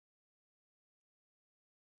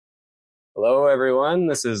Hello, everyone.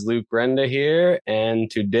 This is Luke Brenda here, and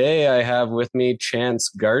today I have with me Chance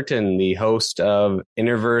Garton, the host of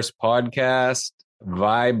Interverse Podcast,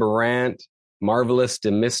 Vibrant, Marvelous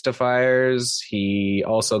Demystifiers. He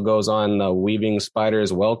also goes on the Weaving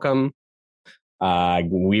Spiders Welcome,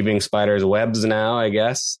 Weaving Spiders Webs now, I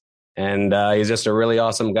guess. And he's just a really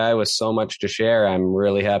awesome guy with so much to share. I'm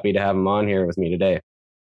really happy to have him on here with me today.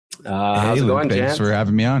 How's it Luke, going, Chance? Thanks for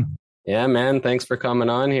having me on. Yeah, man. Thanks for coming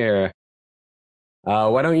on here.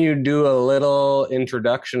 Why don't you do a little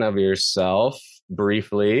introduction of yourself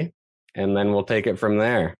briefly, and then we'll take it from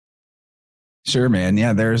there. Sure, man.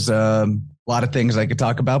 Yeah, there's a lot of things I could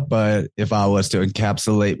talk about, but if I was to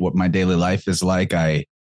encapsulate what my daily life is like, I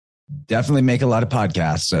definitely make a lot of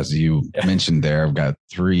podcasts, as you mentioned there. I've got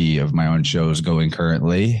 3 of my own shows going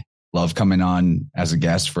currently. Love coming on as a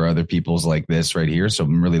guest for other people's like this right here. So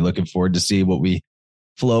I'm really looking forward to see what we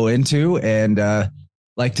flow into, and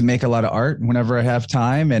like to make a lot of art whenever I have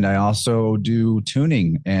time. And I also do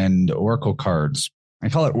tuning and oracle cards.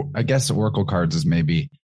 I guess oracle cards is maybe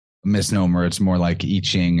a misnomer. It's more like I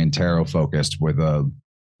Ching and tarot focused with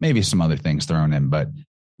maybe some other things thrown in. But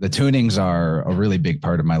the tunings are a really big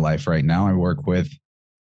part of my life right now. I work with,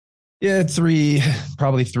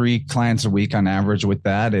 probably 3 clients a week on average with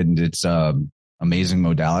that. And it's amazing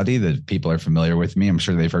modality that people are familiar with me. I'm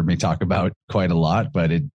sure they've heard me talk about quite a lot,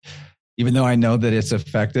 but even though I know that it's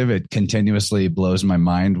effective, it continuously blows my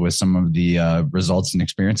mind with some of the results and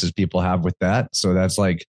experiences people have with that. So that's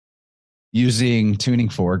like using tuning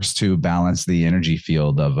forks to balance the energy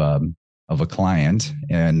field of a client.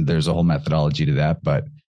 And there's a whole methodology to that. But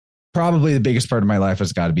probably the biggest part of my life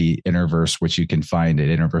has got to be Interverse, which you can find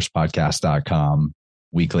at interversepodcast.com.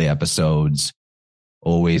 Weekly episodes,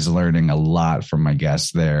 always learning a lot from my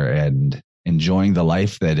guests there and enjoying the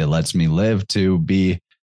life that it lets me live to be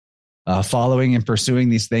following and pursuing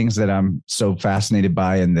these things that I'm so fascinated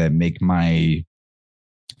by and that make me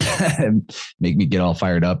get all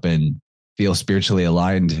fired up and feel spiritually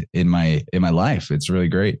aligned in my life. It's really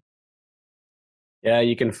great. Yeah,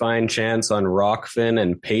 you can find Chance on Rockfin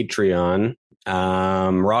and Patreon.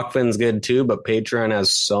 Rockfin's good too, but Patreon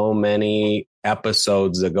has so many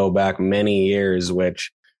episodes that go back many years,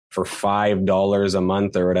 which for $5 a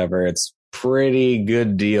month or whatever, it's pretty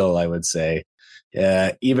good deal, I would say.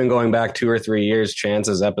 Even going back 2 or 3 years,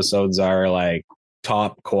 Chance's episodes are like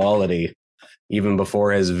top quality. Even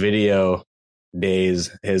before his video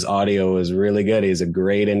days, his audio is really good. He's a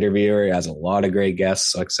great interviewer. He has a lot of great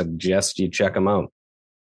guests. So I suggest you check him out.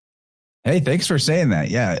 Hey, thanks for saying that.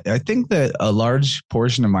 Yeah, I think that a large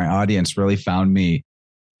portion of my audience really found me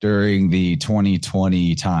during the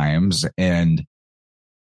 2020 times, and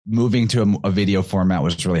moving to a video format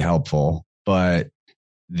was really helpful. But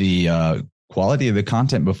the quality of the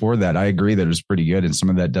content before that, I agree that it was pretty good. And some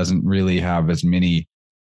of that doesn't really have as many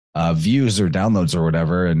views or downloads or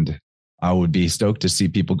whatever. And I would be stoked to see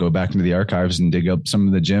people go back into the archives and dig up some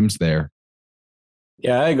of the gems there.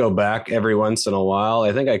 Yeah, I go back every once in a while.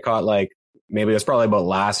 I think I caught maybe it was probably about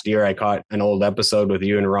last year, I caught an old episode with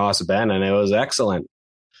you and Ross Ben, and it was excellent.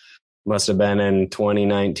 Must have been in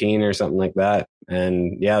 2019 or something like that.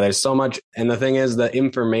 And yeah, there's so much. And the thing is, the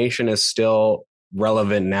information is still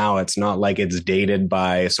relevant now. It's not like it's dated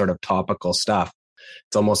by sort of topical stuff.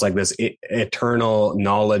 It's almost like this eternal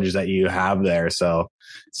knowledge that you have there. So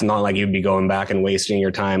it's not like you'd be going back and wasting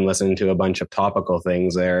your time listening to a bunch of topical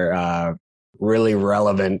things. They're really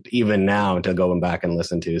relevant even now to go back and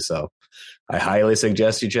listen to. So I highly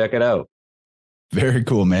suggest you check it out. Very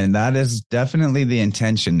cool, man. That is definitely the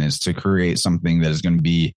intention, is to create something that is going to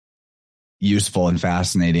be useful and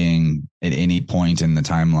fascinating at any point in the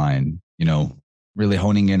timeline. Really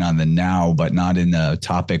honing in on the now, but not in the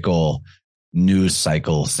topical news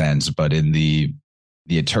cycle sense, but in the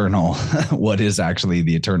eternal, what is actually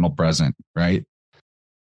the eternal present, right?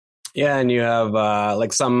 Yeah, and you have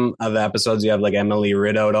some of the episodes, you have like Emily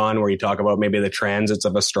Ridout on, where you talk about maybe the transits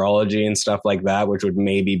of astrology and stuff like that, which would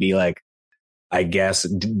maybe be like, I guess,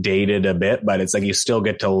 dated a bit, but it's like you still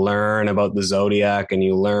get to learn about the zodiac and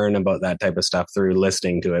you learn about that type of stuff through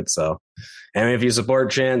listening to it. So, and if you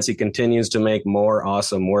support Chance, he continues to make more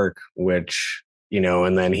awesome work, which,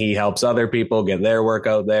 and then he helps other people get their work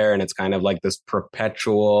out there. And it's kind of like this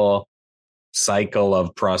perpetual cycle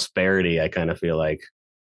of prosperity, I kind of feel like.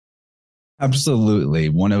 Absolutely.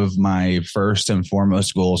 One of my first and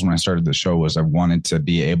foremost goals when I started the show was I wanted to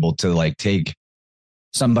be able to take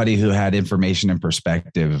somebody who had information and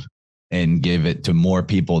perspective and give it to more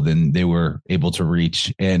people than they were able to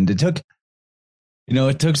reach. And it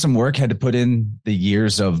took some work, had to put in the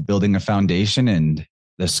years of building a foundation and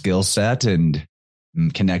the skill set. And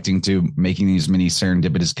and connecting to making as many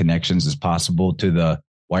serendipitous connections as possible to the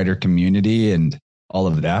wider community and all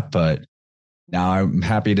of that. But now I'm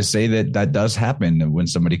happy to say that that does happen. When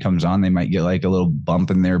somebody comes on, they might get like a little bump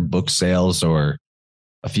in their book sales, or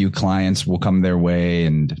a few clients will come their way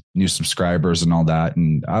and new subscribers and all that.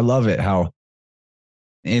 And I love it how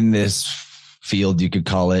in this field, you could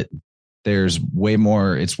call it, it's way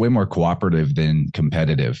more cooperative than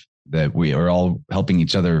competitive, that we are all helping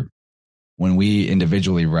each other. When we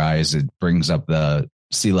individually rise, it brings up the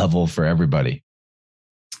sea level for everybody.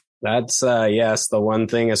 That's yes, the one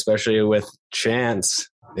thing, especially with Chance,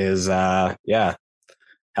 is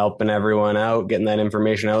helping everyone out, getting that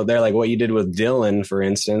information out there. Like what you did with Dylan, for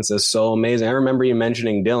instance, is so amazing. I remember you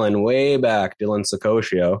mentioning Dylan way back, Dylan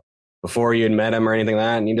Sicoscio, before you'd met him or anything like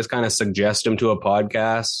that, and you just kind of suggest him to a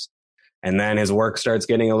podcast, and then his work starts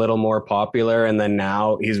getting a little more popular, and then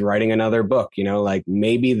now he's writing another book. Like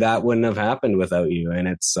maybe that wouldn't have happened without you, and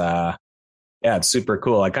it's it's super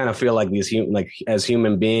cool. I kind of feel like as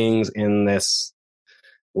human beings in this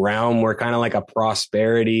realm, we're kind of like a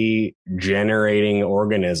prosperity generating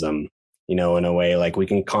organism, in a way. Like we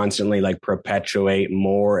can constantly like perpetuate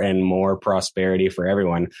more and more prosperity for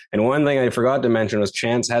everyone. And one thing I forgot to mention was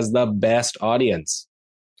Chance has the best audience.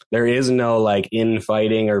 There is no like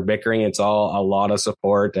infighting or bickering. It's all a lot of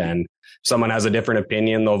support, and if someone has a different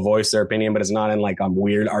opinion, they'll voice their opinion, but it's not in like a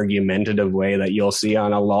weird argumentative way that you'll see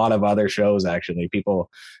on a lot of other shows. Actually, people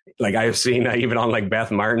like I've seen even on like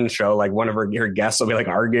Beth Martin's show, like one of your guests will be like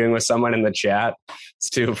arguing with someone in the chat. It's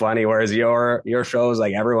too funny. Whereas your show is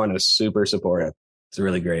like everyone is super supportive. It's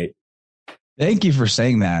really great. Thank you for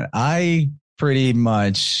saying that. I pretty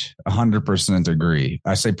much 100% agree.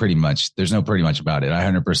 I say pretty much. There's no pretty much about it. I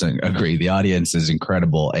 100% agree. The audience is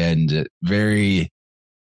incredible and very,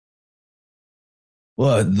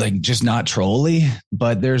 well, like just not trolly,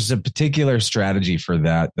 but there's a particular strategy for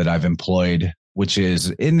that I've employed, which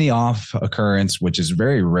is in the off occurrence, which is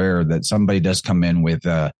very rare that somebody does come in with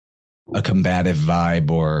a combative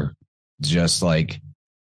vibe, or just like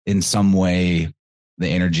in some way the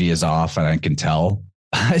energy is off and I can tell.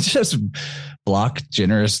 I just block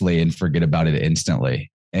generously and forget about it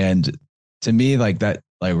instantly. And to me, like that,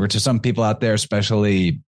 like we're to some people out there,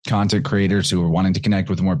 especially content creators who are wanting to connect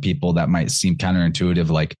with more people, that might seem counterintuitive.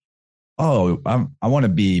 Like, oh, I want to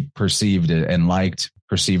be perceived and liked,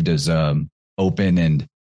 perceived as open and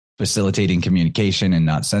facilitating communication and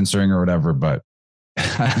not censoring or whatever. But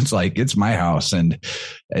it's like, it's my house. And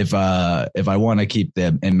if I want to keep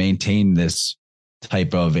them and maintain this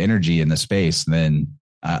type of energy in the space, then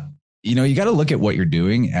you got to look at what you're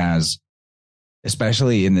doing as,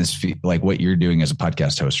 especially in this, like what you're doing as a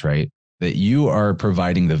podcast host, right? That you are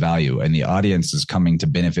providing the value and the audience is coming to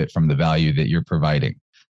benefit from the value that you're providing.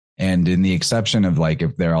 And in the exception of like,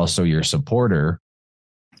 if they're also your supporter,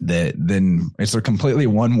 then it's a completely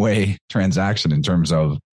one-way transaction in terms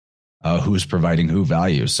of who's providing who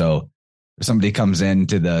value. So if somebody comes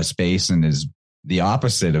into the space and is the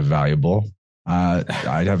opposite of valuable, I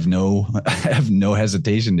have no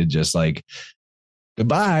hesitation to just like,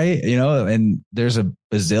 goodbye, and there's a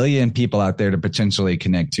bazillion people out there to potentially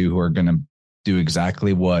connect to who are going to do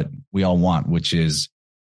exactly what we all want, which is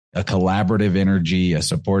a collaborative energy, a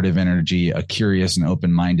supportive energy, a curious and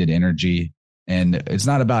open-minded energy. And it's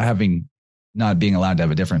not about not being allowed to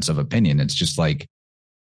have a difference of opinion. It's just like,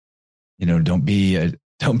 don't be a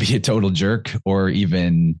total jerk or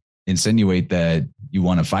even insinuate that you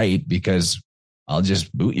want to fight, because I'll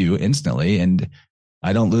just boot you instantly. And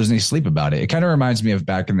I don't lose any sleep about it. It kind of reminds me of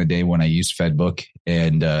back in the day when I used Fedbook,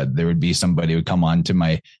 and there would be somebody who would come on to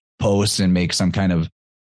my post and make some kind of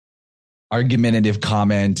argumentative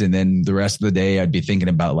comment. And then the rest of the day I'd be thinking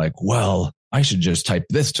about like, well, I should just type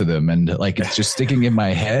this to them. And like, it's just sticking in my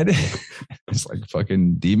head. It's like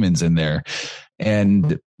fucking demons in there.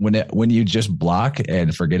 And when you just block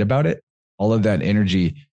and forget about it, all of that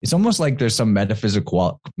energy, it's almost like there's some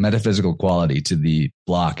metaphysical quality to the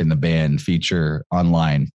block and the ban feature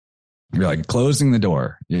online. You're like closing the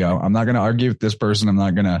door. I'm not going to argue with this person. I'm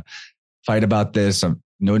not going to fight about this.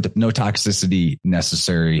 No toxicity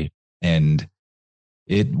necessary. And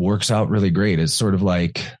it works out really great. It's sort of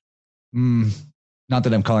like, not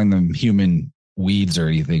that I'm calling them human weeds or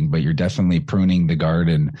anything, but you're definitely pruning the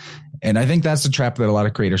garden. And I think that's the trap that a lot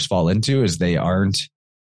of creators fall into, is they aren't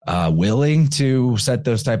willing to set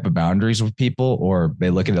those type of boundaries with people, or they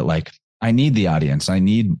look at it like, I need the audience. I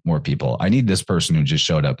need more people. I need this person who just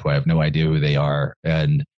showed up who I have no idea who they are,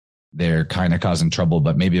 and they're kind of causing trouble.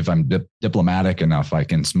 But maybe if I'm diplomatic enough, I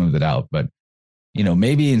can smooth it out. But,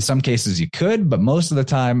 maybe in some cases you could, but most of the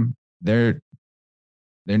time they're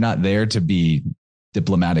not there to be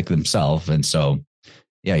diplomatic themselves. And so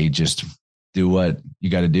yeah, you just do what you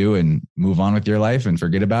got to do and move on with your life and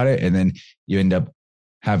forget about it. And then you end up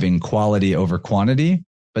having quality over quantity,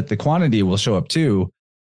 but the quantity will show up too,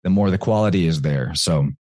 the more the quality is there. So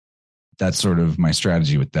that's sort of my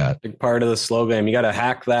strategy with that. Big part of the slogan. You got to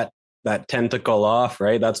hack that tentacle off,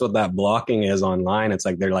 right? That's what that blocking is online. It's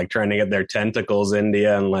like they're like trying to get their tentacles into you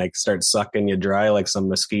and like start sucking you dry like some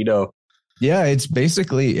mosquito. Yeah, it's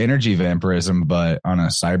basically energy vampirism, but on a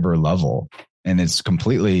cyber level. And it's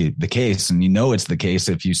completely the case. And you know it's the case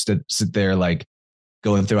if you sit there like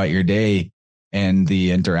going throughout your day and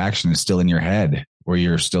the interaction is still in your head, where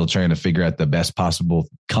you're still trying to figure out the best possible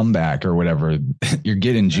comeback or whatever. You're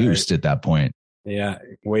getting juiced at that point. Yeah,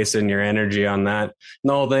 wasting your energy on that. And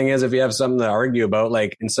the whole thing is, if you have something to argue about,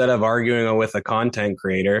 like instead of arguing with a content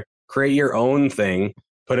creator, create your own thing,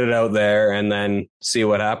 put it out there, and then see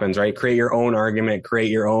what happens, right? Create your own argument, create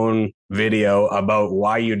your own video about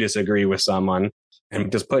why you disagree with someone,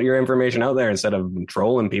 and just put your information out there instead of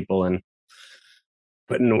trolling people and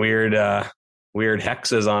putting weird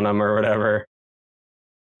hexes on them or whatever.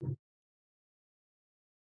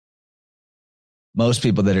 Most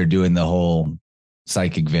people that are doing the whole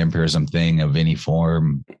psychic vampirism thing of any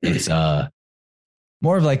form, it's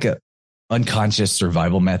more of like a unconscious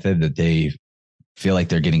survival method that they feel like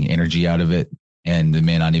they're getting energy out of it, and they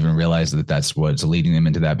may not even realize that that's what's leading them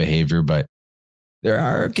into that behavior. But there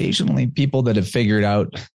are occasionally people that have figured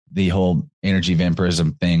out the whole energy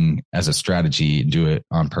vampirism thing as a strategy, do it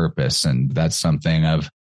on purpose. And that's something I've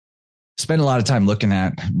spent a lot of time looking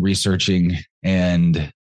at, researching,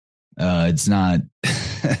 and it's not,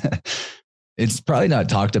 it's probably not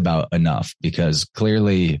talked about enough, because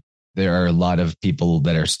clearly there are a lot of people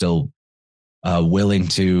that are still willing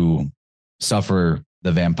to suffer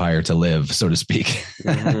the vampire to live, so to speak.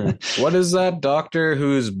 Mm-hmm. What is that doctor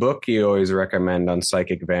whose book you always recommend on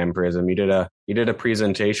psychic vampirism? You did a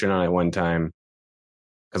presentation on it one time,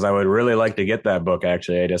 because I would really like to get that book.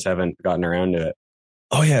 Actually, I just haven't gotten around to it.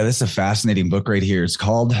 Oh yeah, this is a fascinating book right here. It's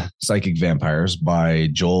called Psychic Vampires by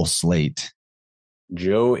Joel Slate.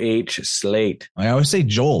 Joe H. Slate. I always say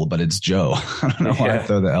Joel, but it's Joe. I don't know why I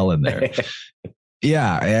throw the L in there.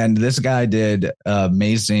 Yeah, and this guy did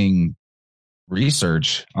amazing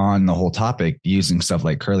research on the whole topic using stuff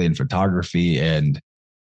like Kirlian photography and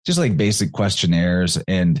just like basic questionnaires,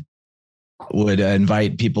 and would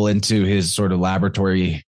invite people into his sort of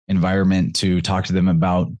laboratory environment to talk to them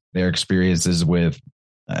about their experiences with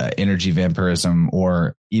energy vampirism,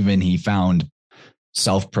 or even he found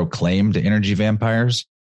self-proclaimed energy vampires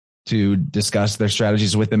to discuss their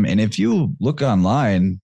strategies with them. And if you look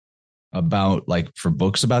online about like for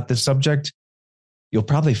books about this subject, you'll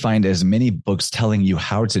probably find as many books telling you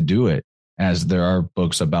how to do it as there are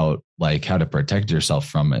books about like how to protect yourself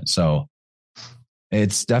from it. So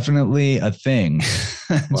it's definitely a thing.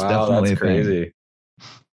 It's wow, definitely that's crazy. Thing.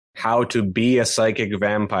 How to be a psychic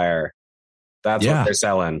vampire. That's what they're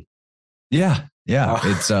selling. Yeah. Yeah.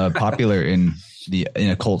 Oh. It's popular in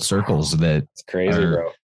occult circles that it's crazy,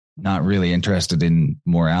 bro. Not really interested in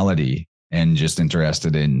morality and just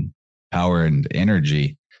interested in power and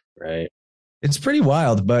energy. Right. It's pretty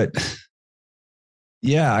wild, but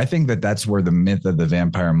yeah, I think that's where the myth of the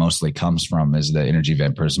vampire mostly comes from, is the energy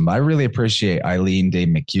vampirism. But I really appreciate Eileen Day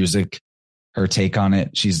McCusick, her take on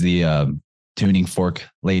it. She's the tuning fork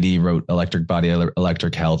lady, wrote Electric Body,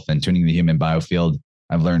 Electric Health, and Tuning the Human Biofield.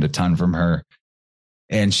 I've learned a ton from her.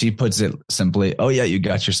 And she puts it simply, oh yeah, you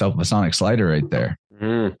got yourself a sonic slider right there.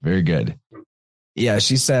 Mm. Very good. Yeah,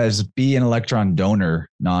 she says, be an electron donor,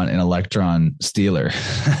 not an electron stealer.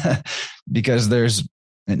 Because there's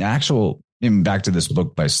an actual, even back to this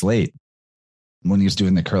book by Slate, when he was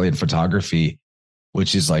doing the Kirlian photography,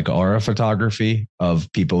 which is like aura photography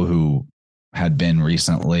of people who had been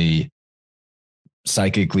recently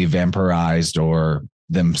psychically vampirized or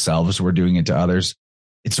themselves were doing it to others.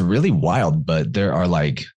 It's really wild, but there are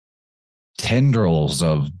like tendrils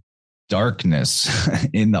of darkness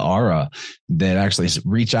in the aura that actually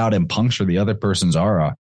reach out and puncture the other person's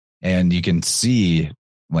aura. And you can see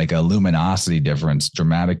like a luminosity difference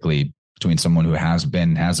dramatically between someone who has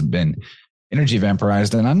been, hasn't been energy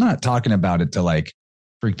vampirized. And I'm not talking about it to like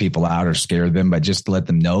freak people out or scare them, but just to let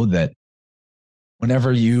them know that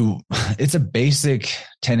whenever it's a basic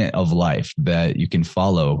tenet of life that you can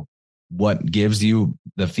follow. What gives you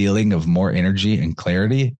the feeling of more energy and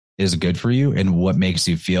clarity is good for you, and what makes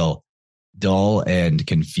you feel dull and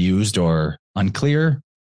confused or unclear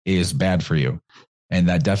is bad for you. And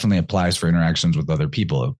that definitely applies for interactions with other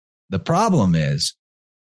people. The problem is,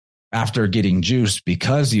 after getting juiced,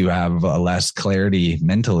 because you have less clarity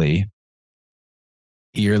mentally,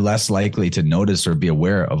 you're less likely to notice or be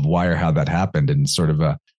aware of why or how that happened, and sort of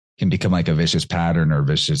can become like a vicious pattern or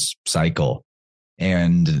vicious cycle.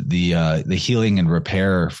 And the healing and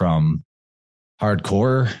repair from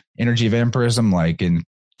hardcore energy vampirism, like in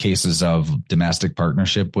cases of domestic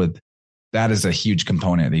partnership with, that is a huge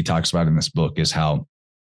component that he talks about in this book, is how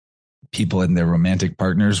people and their romantic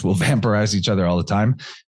partners will vampirize each other all the time.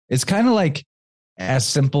 It's kind of like as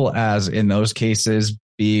simple as in those cases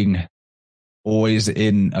being always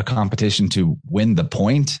in a competition to win the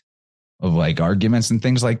point of like arguments and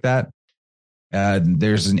things like that.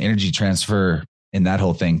 There's an energy transfer in that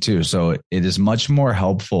whole thing too. So it is much more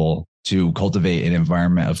helpful to cultivate an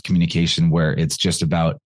environment of communication where it's just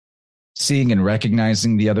about seeing and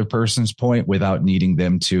recognizing the other person's point without needing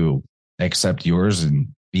them to accept yours and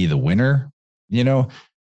be the winner. You know,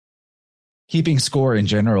 keeping score in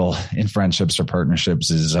general in friendships or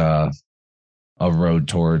partnerships is a road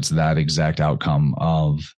towards that exact outcome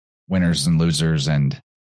of winners and losers. And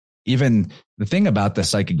even the thing about the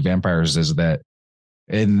psychic vampires is that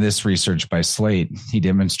in this research by Slate, he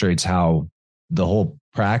demonstrates how the whole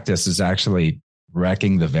practice is actually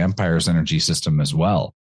wrecking the vampire's energy system as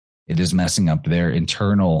well. It is messing up their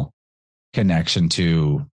internal connection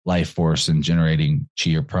to life force and generating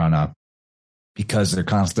chi or prana, because they're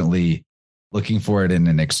constantly looking for it in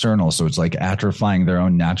an external. So it's like atrophying their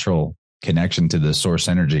own natural connection to the source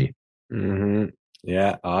energy. Mm-hmm.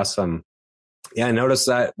 Yeah. Awesome. Yeah. I noticed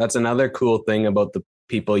that that's another cool thing about the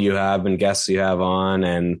people you have and guests you have on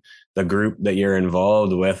and the group that you're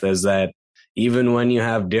involved with, is that even when you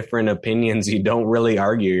have different opinions, you don't really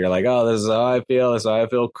argue. You're like, oh, this is how I feel. This is how I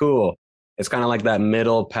feel. Cool. It's kind of like that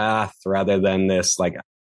middle path rather than this, like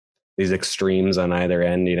these extremes on either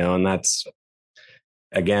end, you know, and that's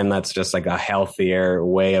just like a healthier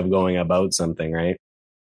way of going about something, right?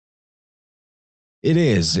 It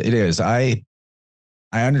is. It is. I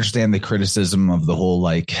understand the criticism of the whole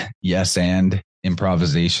like yes and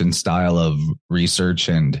improvisation style of research,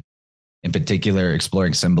 and in particular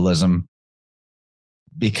exploring symbolism,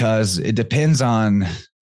 because it depends on,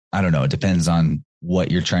 I don't know, it depends on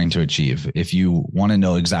what you're trying to achieve. If you want to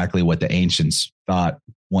know exactly what the ancients thought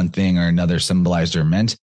one thing or another symbolized or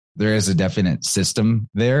meant, there is a definite system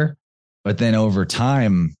there. But then over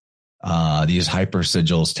time, these hyper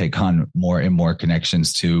sigils take on more and more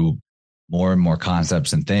connections to more and more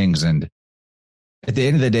concepts and things. And at the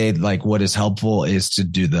end of the day, like what is helpful is to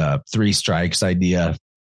do the 3 strikes idea,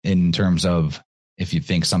 in terms of if you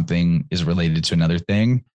think something is related to another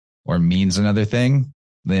thing or means another thing,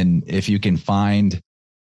 then if you can find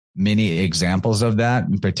many examples of that,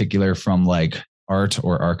 in particular from like art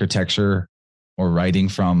or architecture or writing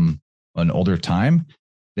from an older time,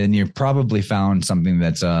 then you probably found something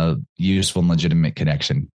that's a useful and legitimate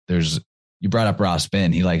connection. You brought up Ross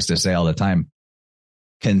Ben. He likes to say all the time,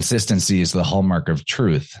 consistency is the hallmark of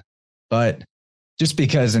truth. But just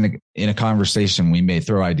because in a conversation, we may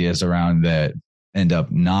throw ideas around that end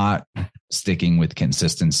up not sticking with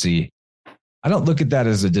consistency, I don't look at that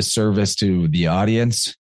as a disservice to the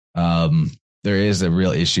audience. There is a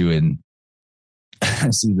real issue, and I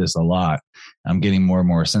see this a lot. I'm getting more and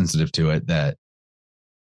more sensitive to it, that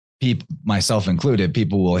people, myself included,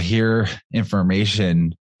 people will hear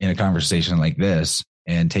information in a conversation like this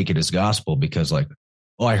and take it as gospel because like,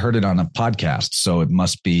 oh, I heard it on a podcast, so it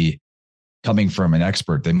must be coming from an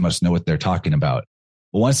expert. They must know what they're talking about.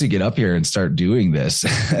 But once you get up here and start doing this,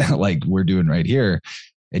 like we're doing right here,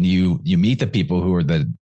 and you meet the people who are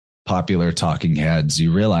the popular talking heads,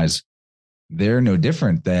 you realize they're no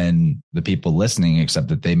different than the people listening, except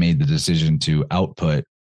that they made the decision to output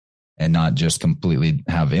and not just completely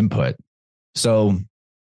have input. So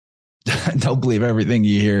don't believe everything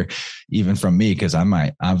you hear, even from me, because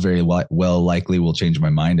I very well likely will change my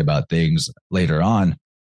mind about things later on.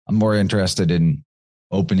 I'm more interested in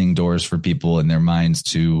opening doors for people in their minds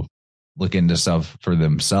to look into stuff for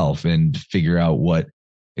themselves and figure out what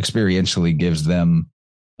experientially gives them,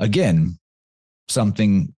 again,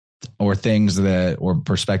 something or things that, or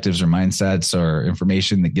perspectives or mindsets or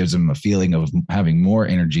information that gives them a feeling of having more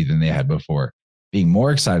energy than they had before, being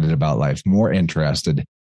more excited about life, more interested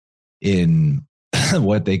in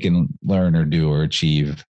what they can learn or do or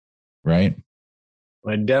achieve. Right.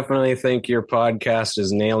 I definitely think your podcast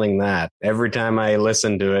is nailing that. Every time I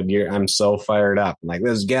listen to it, I'm so fired up. I'm like,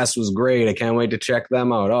 this guest was great. I can't wait to check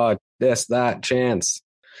them out. Oh, this, that, chance.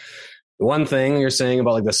 One thing you're saying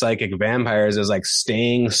about like the psychic vampires is like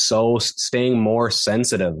staying more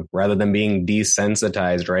sensitive rather than being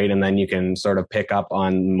desensitized, right? And then you can sort of pick up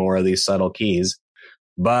on more of these subtle keys.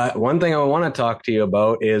 But one thing I want to talk to you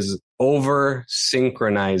about is over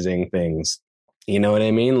synchronizing things. You know what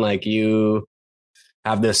I mean? Like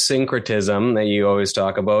have this syncretism that you always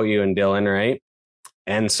talk about, you and Dylan, right?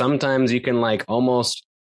 And sometimes you can like almost,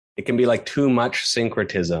 it can be like too much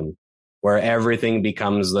syncretism where everything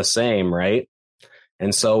becomes the same, right?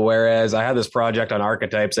 And so whereas I had this project on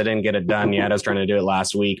archetypes, I didn't get it done yet. I was trying to do it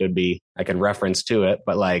last week. I could reference to it,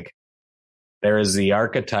 but like there is the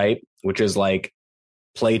archetype, which is like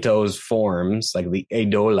Plato's forms, like the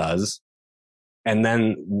eidolas. And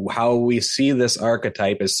then how we see this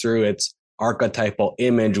archetype is through its archetypal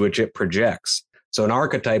image, which it projects. So an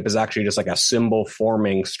archetype is actually just like a symbol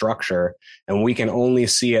forming structure, and we can only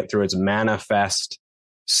see it through its manifest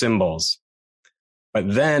symbols.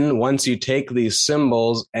 But then once you take these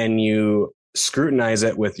symbols and you scrutinize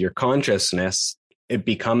it with your consciousness, it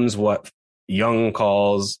becomes what Jung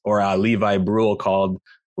calls, or Levi Brule called,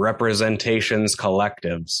 representations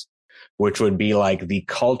collectives, which would be like the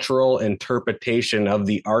cultural interpretation of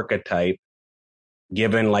the archetype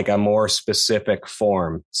given like a more specific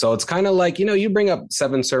form. So it's kind of like, you bring up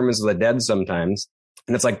Seven Sermons of the Dead sometimes,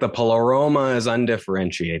 and it's like the pleroma is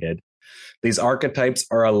undifferentiated. These archetypes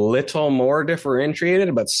are a little more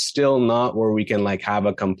differentiated, but still not where we can like have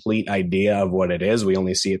a complete idea of what it is. We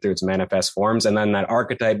only see it through its manifest forms. And then that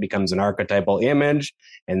archetype becomes an archetypal image.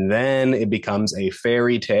 And then it becomes a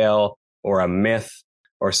fairy tale or a myth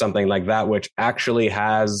or something like that, which actually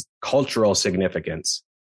has cultural significance.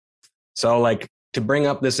 So like to bring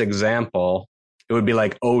up this example, it would be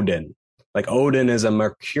like Odin. Like Odin is a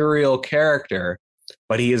mercurial character,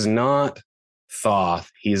 but he is not Thoth.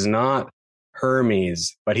 He's not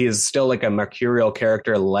Hermes, but he is still like a mercurial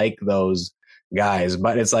character like those guys.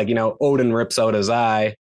 But it's like, Odin rips out his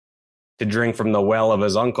eye to drink from the well of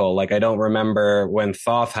his uncle. Like I don't remember when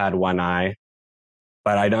Thoth had one eye,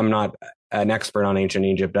 but I'm not an expert on ancient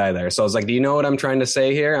Egypt either. So it's like, do you know what I'm trying to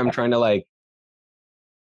say here? I'm trying to like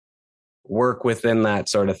work within that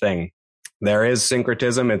sort of thing. There is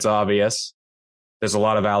syncretism. It's obvious. There's a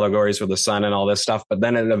lot of allegories for the sun and all this stuff, but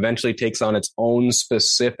then it eventually takes on its own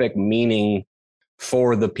specific meaning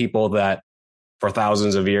for the people that for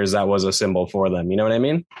thousands of years, that was a symbol for them. You know what I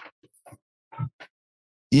mean?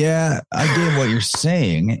 Yeah, I get what you're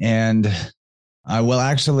saying. And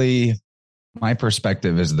actually, my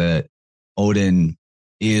perspective is that Odin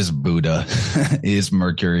is Buddha, is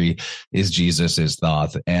Mercury, is Jesus, is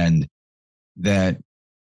Thoth, and that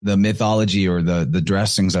the mythology or the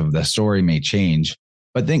dressings of the story may change,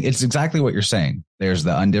 but think it's exactly what you're saying. There's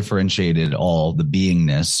the undifferentiated all, the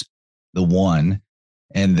beingness, the one,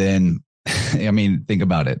 and then, I mean, think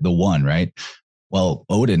about it, the one, right? Well,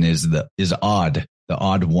 Odin is odd, the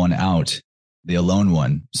odd one out, the alone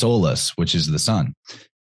one, Solus, which is the sun.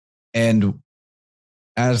 And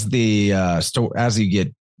as as you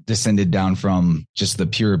get descended down from just the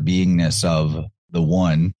pure beingness of the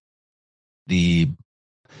one,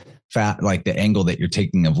 like the angle that you're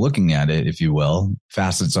taking of looking at it, if you will,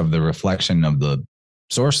 facets of the reflection of the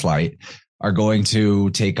source light are going to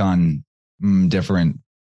take on different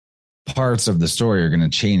parts of the story are going to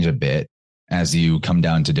change a bit as you come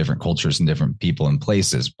down to different cultures and different people and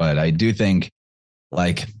places. But I do think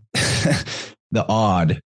like the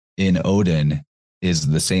odd in Odin is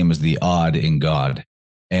the same as the odd in God.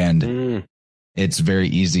 And it's very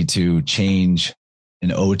easy to change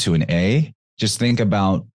an O to an A. Just think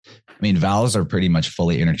about, vowels are pretty much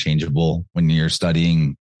fully interchangeable when you're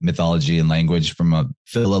studying mythology and language from a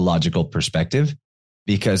philological perspective,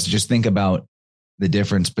 because just think about the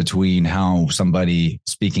difference between how somebody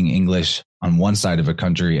speaking English on one side of a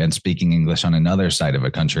country and speaking English on another side of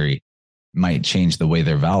a country might change the way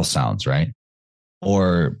their vowel sounds, right?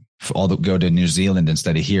 Or go to New Zealand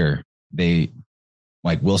instead of here. They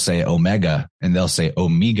we'll say omega and they'll say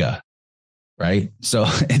omega, right? So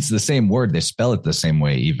it's the same word. They spell it the same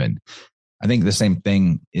way even. I think the same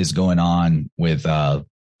thing is going on with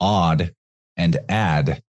odd and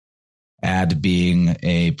add. Add being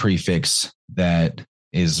a prefix that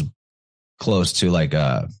is close to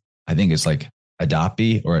I think it's like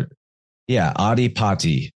adapi or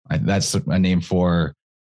adipati. That's a name for,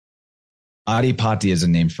 adipati is a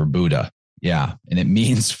name for Buddha. Yeah. And it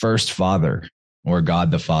means first father or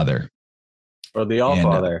God the Father. Or the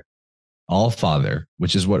All-Father. All-Father,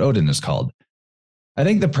 which is what Odin is called. I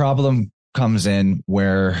think the problem comes in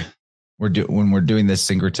where when we're doing this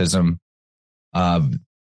syncretism,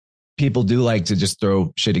 people do like to just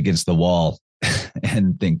throw shit against the wall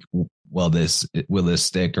and think, well, will this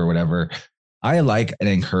stick or whatever. I like and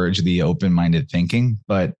encourage the open-minded thinking,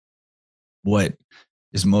 but what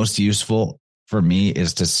is most useful for me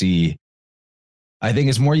is to see, I think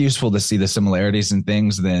it's more useful to see the similarities in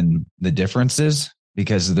things than the differences,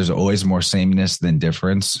 because there's always more sameness than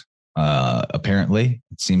difference. Apparently,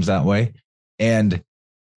 it seems that way. And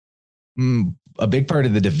a big part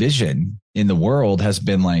of the division in the world has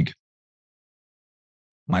been like,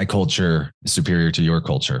 my culture is superior to your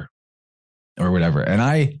culture or whatever. And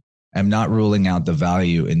I am not ruling out the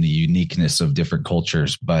value in the uniqueness of different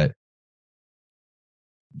cultures, but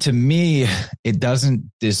to me, it doesn't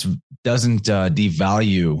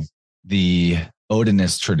devalue the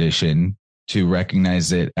Odinist tradition to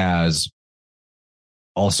recognize it as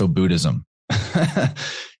also Buddhism.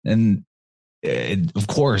 And of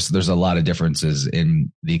course, there's a lot of differences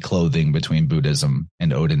in the clothing between Buddhism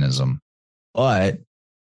and Odinism. But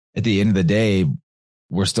at the end of the day,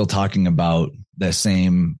 we're still talking about the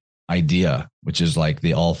same idea, which is like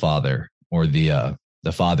the All Father, or the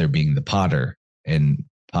Father being the potter, and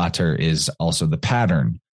Pater is also the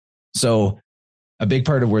pattern. So a big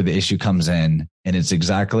part of where the issue comes in, and it's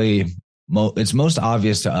it's most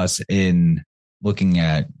obvious to us in looking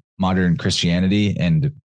at modern Christianity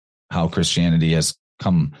and how Christianity has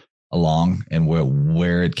come along and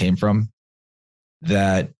where it came from,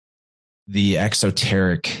 that the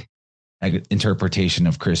exoteric interpretation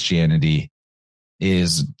of Christianity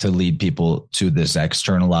is to lead people to this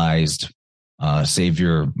externalized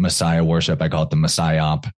Savior Messiah worship. I call it the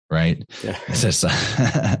Messiah-op, right? Yeah. It's just,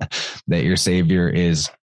 that your Savior is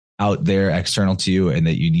out there external to you, and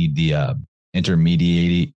that you need the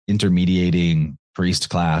intermediating priest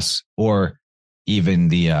class, or even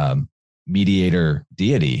the mediator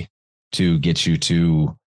deity to get you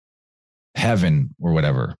to heaven or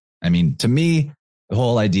whatever. I mean, to me, the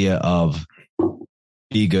whole idea of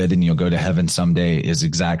be good and you'll go to heaven someday is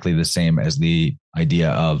exactly the same as the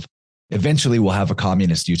idea of eventually we'll have a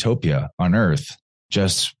communist utopia on earth.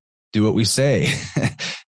 Just do what we say,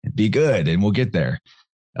 be good, and we'll get there.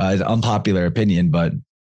 Unpopular opinion, but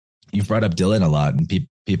you've brought up Dylan a lot, and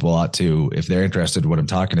people ought to, if they're interested in what I'm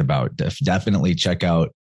talking about, definitely check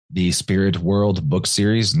out the Spirit World book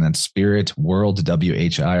series, and that's Spirit World,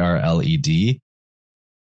 WHIRLED.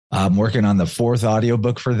 I'm working on the 4th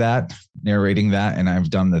audiobook for that, narrating that, and I've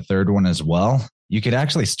done the 3rd one as well. You could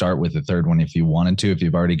actually start with the 3rd one if you wanted to, if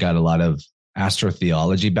you've already got a lot of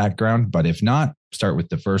astrotheology background, but if not, start with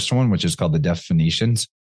the 1st one, which is called The Definitions.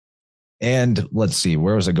 And let's see,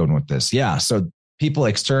 where was I going with this? Yeah, so people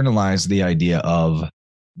externalize the idea of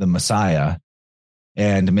the Messiah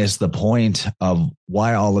and miss the point of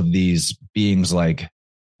why all of these beings like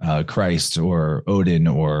Christ or Odin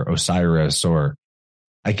or Osiris, or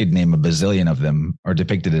I could name a bazillion of them, are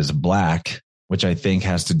depicted as black, which I think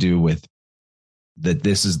has to do with that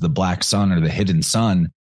this is the black sun, or the hidden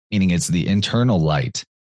sun, meaning it's the internal light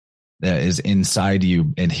that is inside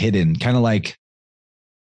you and hidden, kind of like.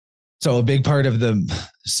 So a big part of the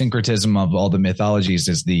syncretism of all the mythologies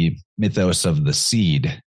is the mythos of the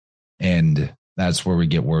seed. And that's where we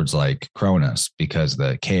get words like Cronus, because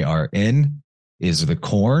the KRN is the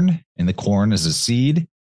corn, and the corn is a seed.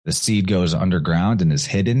 The seed goes underground and is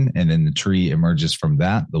hidden, and then the tree emerges from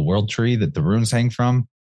that, the world tree that the runes hang from,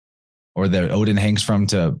 or that Odin hangs from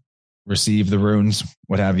to receive the runes,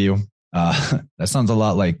 what have you. That sounds a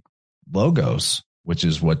lot like Logos, which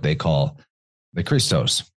is what they call the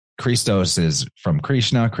Christos. Christos is from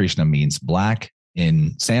Krishna. Krishna means black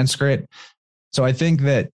in Sanskrit. So I think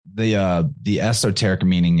that the esoteric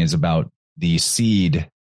meaning is about the seed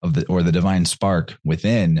of the divine spark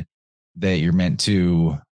within that you're meant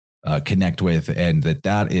to connect with, and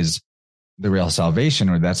that is the real salvation,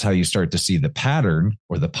 or that's how you start to see the pattern,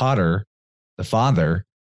 or the potter, the Father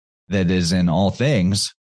that is in all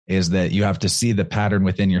things, is that you have to see the pattern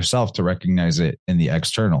within yourself to recognize it in the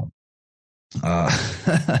external.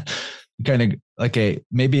 Kind of okay,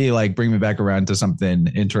 maybe like bring me back around to something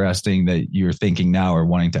interesting that you're thinking now or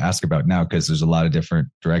wanting to ask about now, because there's a lot of different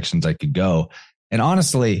directions I could go. And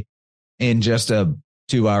honestly, in just a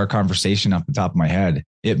 2-hour conversation off the top of my head,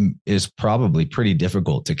 it is probably pretty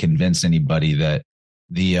difficult to convince anybody that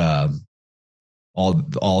the all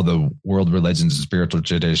the world religions and spiritual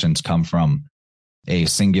traditions come from a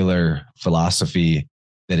singular philosophy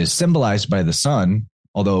that is symbolized by the sun,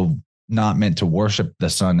 although not meant to worship the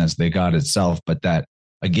sun as the god itself, but that,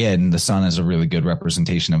 again, the sun is a really good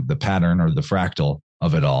representation of the pattern, or the fractal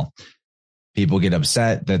of it all. People get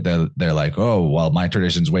upset that they're like, oh, well, my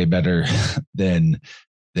tradition's way better than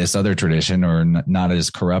this other tradition, or not as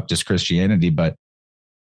corrupt as Christianity. But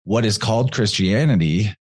what is called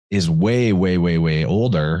Christianity is way, way, way, way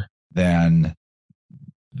older than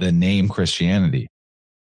the name Christianity.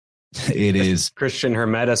 It is Christian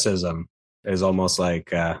Hermeticism is almost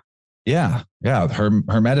like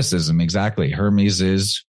Hermeticism, exactly. Hermes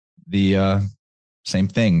is the same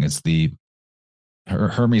thing. It's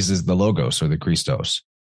Hermes is the Logos, or the Christos,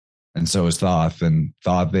 and so is Thoth, and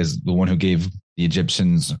Thoth is the one who gave the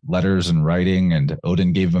Egyptians letters and writing, and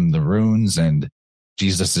Odin gave them the runes, and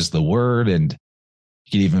Jesus is the word. And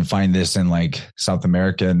you can even find this in like South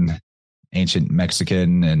American, ancient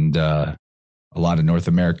Mexican, and a lot of North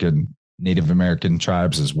American, Native American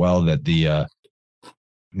tribes as well, that the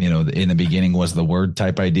in the beginning was the word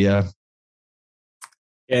type idea.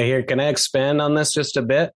 Yeah, here, can I expand on this just a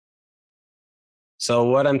bit? So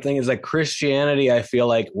what I'm thinking is like Christianity, I feel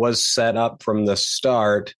like, was set up from the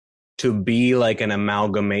start to be like an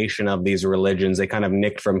amalgamation of these religions. They kind of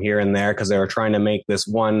nicked from here and there because they were trying to make this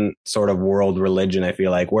one sort of world religion, I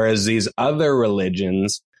feel like. Whereas these other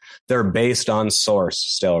religions, they're based on source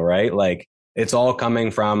still, right? Like it's all coming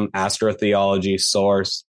from astrotheology,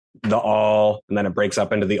 source, the all, and then it breaks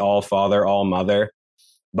up into the all father, all mother.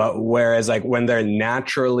 But whereas like when they're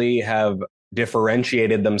naturally have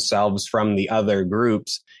differentiated themselves from the other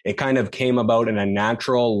groups, it kind of came about in a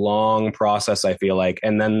natural, long process, I feel like.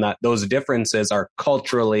 And then those differences are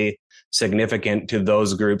culturally significant to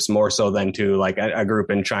those groups more so than to like a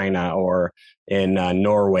group in China or in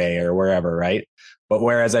Norway or wherever, right? But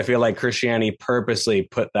whereas I feel like Christianity purposely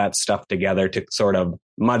put that stuff together to sort of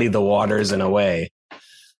muddy the waters in a way.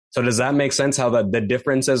 So does that make sense, how the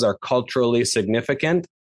differences are culturally significant?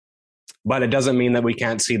 But it doesn't mean that we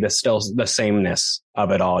can't see the sameness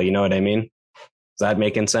of it all. You know what I mean? Is that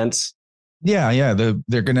making sense? Yeah.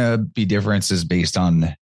 They're going to be differences based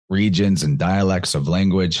on regions and dialects of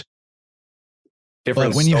language.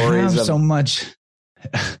 Different but when stories. You have so much,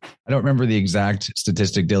 I don't remember the exact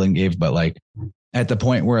statistic Dylan gave, but like at the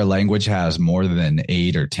point where a language has more than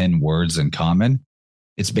 8 or 10 words in common,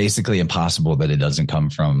 it's basically impossible that it doesn't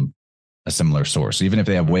come from a similar source, even if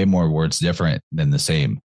they have way more words different than the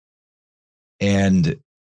same. And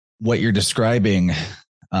what you're describing,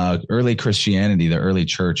 early Christianity, the early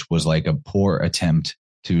church, was like a poor attempt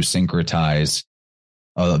to syncretize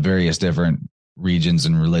various different regions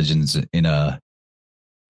and religions in a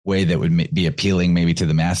way that would be appealing maybe to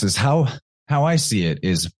the masses. How I see it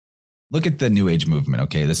is, look at the New Age movement.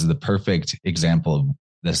 Okay, this is the perfect example of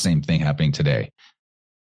the same thing happening today.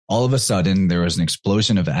 All of a sudden, there was an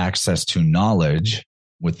explosion of access to knowledge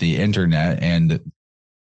with the internet, and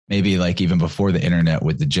maybe like even before the internet,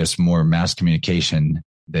 with the just more mass communication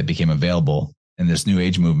that became available. And this New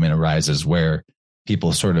Age movement arises where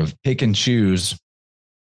people sort of pick and choose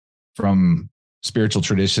from spiritual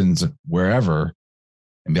traditions wherever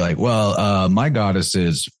and be like, well, my goddess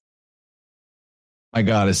is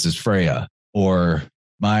Freya, or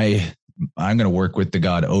I'm going to work with the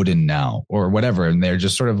god Odin now, or whatever. And they're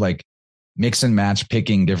just sort of like mix and match,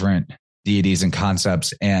 picking different deities and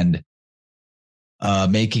concepts and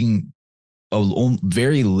making a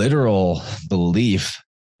very literal belief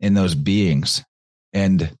in those beings.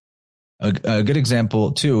 And a good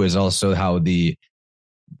example too is also how the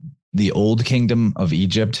old kingdom of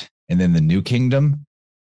Egypt and then the new kingdom.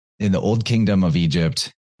 In the old kingdom of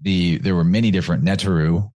Egypt, there were many different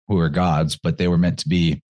Neteru who were gods, but they were meant to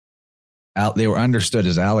be they were understood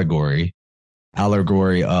as allegory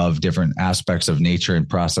of different aspects of nature and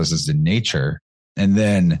processes in nature. And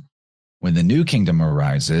then when the new kingdom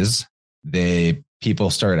arises,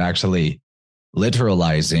 people start actually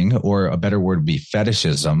literalizing, or a better word would be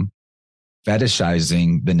fetishizing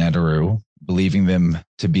the Neteru, believing them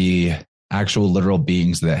to be actual literal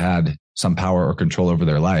beings that had some power or control over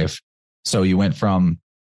their life. So you went from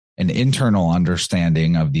an internal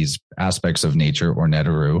understanding of these aspects of nature or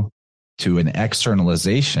Neteru to an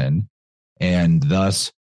externalization, and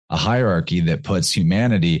thus a hierarchy that puts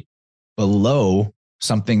humanity below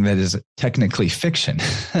something that is technically fiction.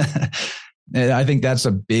 And I think that's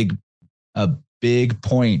a big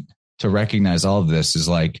point to recognize. All of this is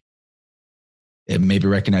like, it maybe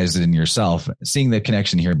recognize it in yourself, seeing the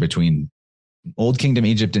connection here between Old Kingdom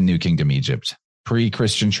Egypt and New Kingdom Egypt,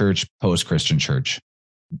 pre-Christian church, post-Christian church,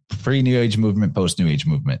 pre-New Age movement, post-New Age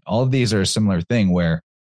movement. All of these are a similar thing where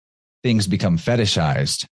things become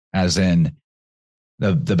fetishized, as in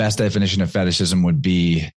the best definition of fetishism would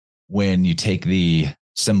be when you take the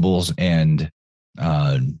symbols and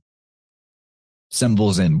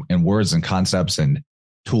words and concepts and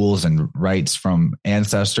tools and rites from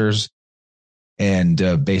ancestors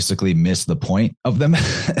and basically miss the point of them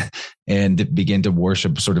and begin to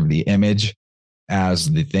worship sort of the image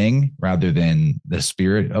as the thing rather than the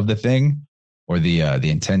spirit of the thing, or the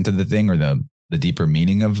intent of the thing, or the deeper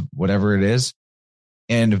meaning of whatever it is.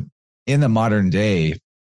 And in the modern day,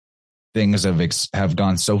 things have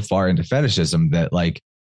gone so far into fetishism that like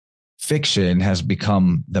fiction has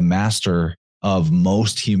become the master of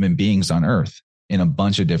most human beings on earth in a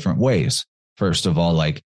bunch of different ways. First of all,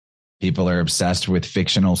 like People are obsessed with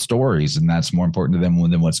fictional stories, and that's more important to them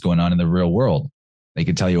than what's going on in the real world. They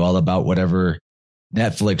can tell you all about whatever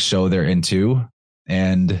Netflix show they're into,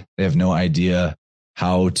 and they have no idea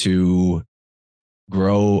how to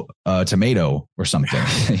grow a tomato or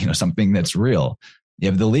something, something that's real. You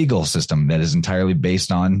have the legal system that is entirely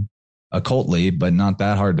based on occultly, but not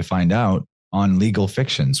that hard to find out, on legal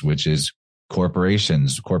fictions, which is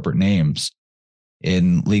corporations, corporate names.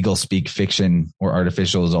 In legal speak, fiction or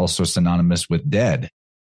artificial is also synonymous with dead.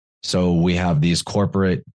 So we have these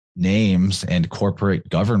corporate names and corporate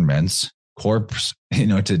governments, corpse,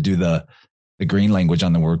 to do the green language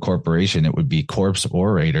on the word corporation, it would be corpse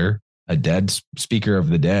orator, a dead speaker of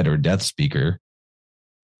the dead or death speaker.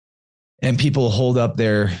 And people hold up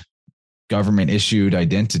their government issued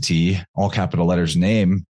identity, all capital letters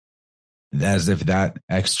name, as if that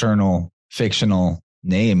external fictional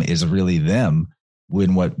name is really them,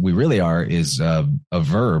 when what we really are is a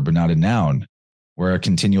verb, not a noun. We're a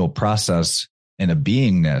continual process and a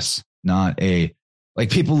beingness, not like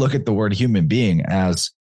people look at the word human being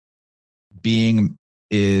as being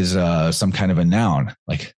is some kind of a noun.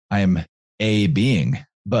 Like I am a being,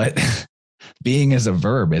 but being is a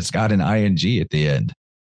verb. It's got an ing at the end,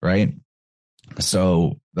 right?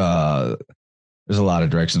 So there's a lot of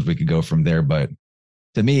directions we could go from there, but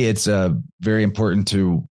to me, it's very important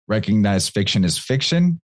to recognize fiction is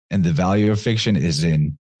fiction, and the value of fiction is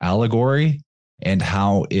in allegory and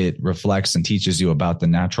how it reflects and teaches you about the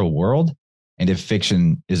natural world. And if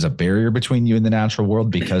fiction is a barrier between you and the natural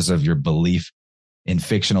world because of your belief in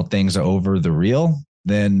fictional things over the real,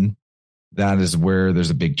 then that is where there's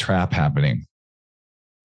a big trap happening.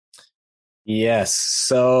 Yes.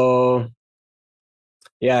 So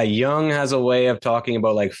yeah, Jung has a way of talking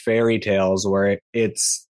about like fairy tales where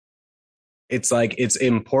it's like it's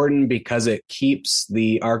important because it keeps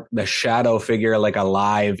the shadow figure like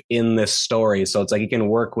alive in this story. So it's like you can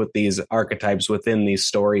work with these archetypes within these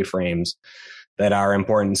story frames that are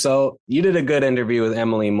important. So you did a good interview with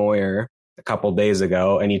Emily Moyer a couple days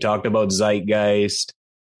ago, and you talked about zeitgeist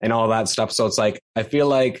and all that stuff. So it's like, I feel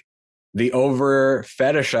like the over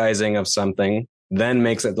fetishizing of something then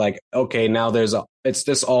makes it like, okay, now it's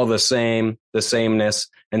just all the sameness.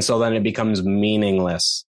 And so then it becomes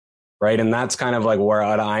meaningless. Right. And that's kind of like where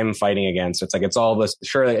I'm fighting against. It's like, it's all this,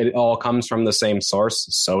 sure, it all comes from the same source.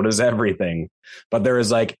 So does everything. But there is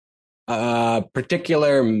like a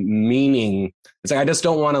particular meaning. It's like, I just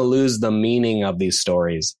don't want to lose the meaning of these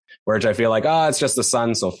stories, which I feel like, it's just the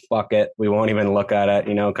sun. So fuck it. We won't even look at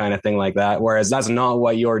it, kind of thing like that. Whereas that's not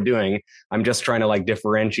what you're doing. I'm just trying to like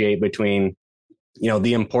differentiate between,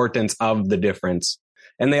 the importance of the difference.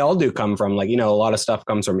 And they all do come from like, a lot of stuff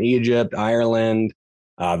comes from Egypt, Ireland,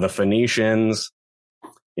 the Phoenicians,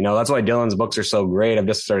 that's why Dylan's books are so great. I've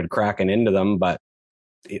just started cracking into them, but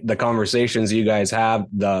the conversations you guys have,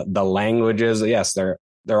 the languages, yes,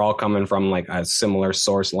 they're all coming from like a similar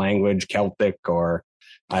source language, Celtic, or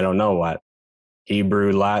I don't know what,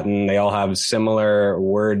 Hebrew, Latin. They all have similar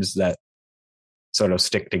words that sort of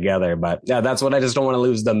stick together. But yeah, that's what I just don't want to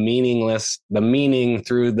lose the meaning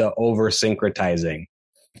through the over syncretizing.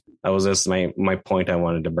 That was just my point I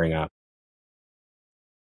wanted to bring up.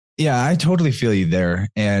 Yeah, I totally feel you there.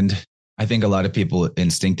 And I think a lot of people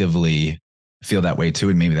instinctively feel that way too.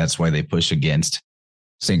 And maybe that's why they push against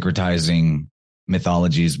syncretizing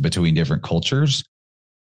mythologies between different cultures.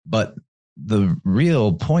 But the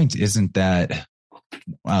real point isn't that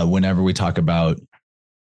whenever we talk about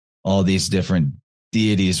all these different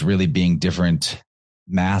deities really being different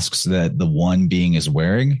masks that the one being is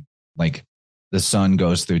wearing, like the sun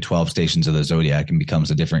goes through 12 stations of the zodiac and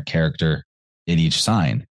becomes a different character in each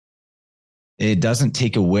sign. It doesn't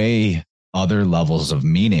take away other levels of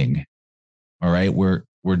meaning. All right. What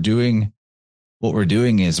we're doing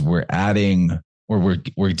is we're adding, or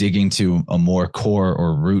we're digging to a more core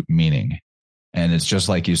or root meaning. And it's just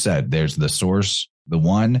like you said, there's the source, the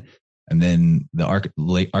one, and then the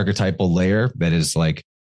archetypal layer that is like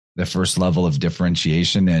the first level of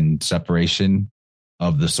differentiation and separation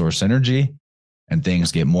of the source energy. And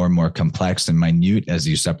things get more and more complex and minute as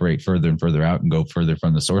you separate further and further out and go further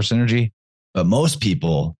from the source energy. But most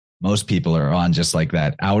people are on just like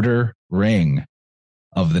that outer ring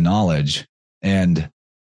of the knowledge. And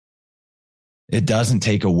it doesn't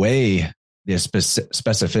take away the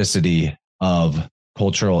specificity of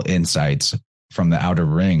cultural insights from the outer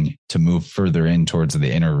ring to move further in towards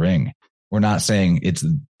the inner ring. We're not saying it's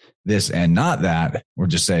this and not that. We're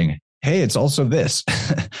just saying, hey, it's also this.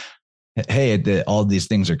 Hey, all these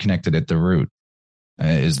things are connected at the root,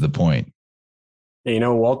 is the point.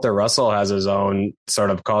 Walter Russell has his own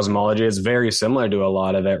sort of cosmology. It's very similar to a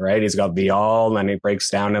lot of it, right? He's got the all, and then he breaks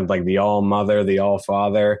down into like the all mother, the all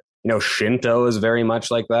father. Shinto is very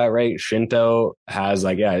much like that, right? Shinto has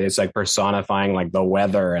like, yeah, it's like personifying like the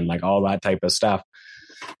weather and like all that type of stuff,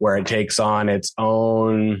 where it takes on its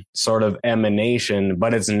own sort of emanation,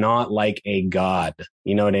 but it's not like a god.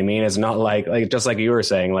 You know what I mean? It's not like just like you were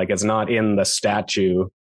saying, like it's not in the statue.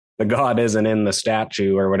 The god isn't in the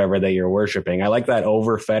statue or whatever that you're worshiping. I like that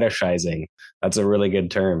over fetishizing. That's a really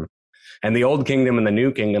good term. And the Old Kingdom and the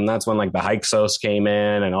New Kingdom, that's when like the Hyksos came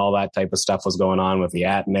in and all that type of stuff was going on with the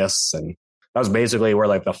Atnis. And that was basically where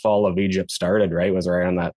like the fall of Egypt started, right? Was right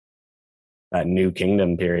on that New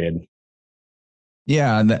Kingdom period.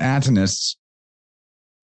 Yeah, and the Atonists.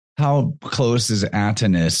 How close is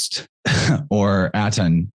Atonist or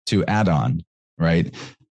Aton to Adon, right?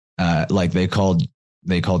 Like they called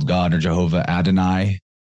God or Jehovah Adonai,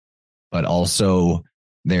 but also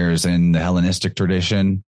there's in the Hellenistic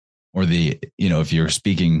tradition, or if you're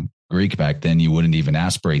speaking Greek back then, you wouldn't even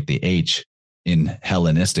aspirate the H in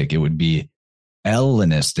Hellenistic. It would be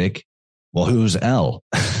Hellenistic. Well, who's El?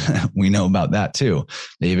 We know about that too.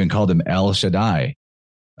 They even called him El Shaddai.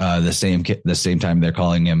 The same time they're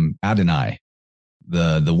calling him Adonai,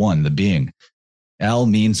 the one, the being. El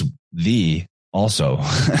means the also.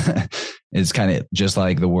 It's kind of just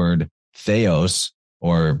like the word theos,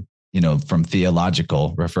 or, from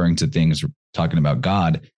theological, referring to things, talking about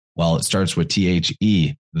God. Well, it starts with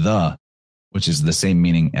the, which is the same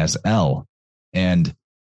meaning as El. And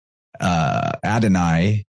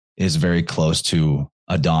Adonai is very close to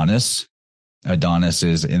Adonis. Adonis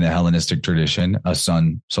is in the Hellenistic tradition, a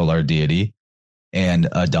sun solar deity. And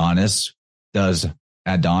Adonis, does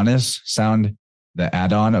Adonis sound, the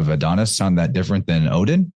Adon of Adonis sound that different than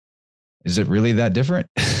Odin? Is it really that different?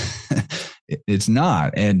 It's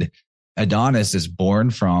not. And Adonis is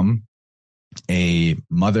born from a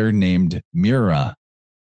mother named Myrrha,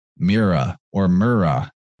 or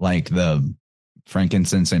Myrrha, like the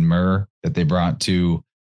frankincense and myrrh that they brought to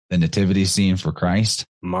the nativity scene for Christ.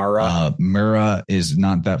 Myrrha is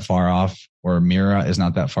not that far off, or Myrrha is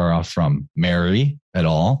not that far off from Mary at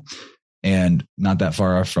all, and not that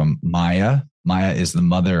far off from Maya. Maya is the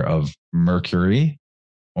mother of Mercury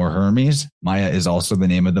or Hermes. Maya is also the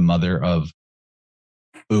name of the mother of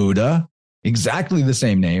Uda, exactly the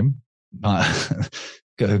same name.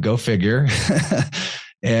 Go figure.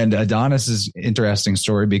 And Adonis is an interesting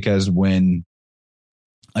story, because when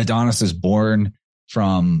Adonis is born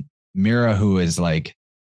from Myrrha, who is like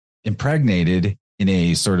impregnated in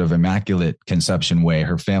a sort of immaculate conception way,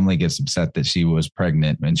 her family gets upset that she was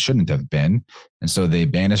pregnant and shouldn't have been. And so they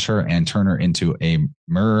banish her and turn her into a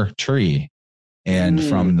myrrh tree. And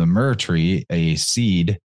from the myrrh tree, a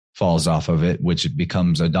seed falls off of it, which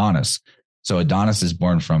becomes Adonis. So Adonis is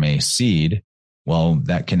born from a seed. Well,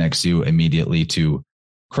 that connects you immediately to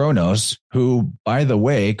Kronos, who, by the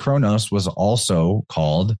way, Kronos was also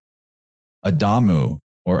called Adamu,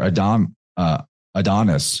 or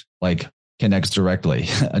Adonis, like connects directly.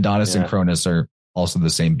 Adonis and Kronos are also the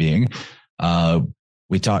same being.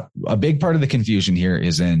 We talk, a big part of the confusion here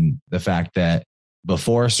is in the fact that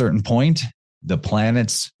before a certain point, the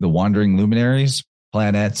planets, the wandering luminaries,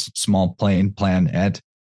 planets, small plane, planet,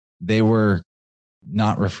 they were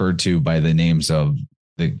not referred to by the names of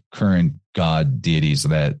the current god deities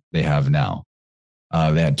that they have now.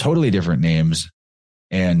 They had totally different names.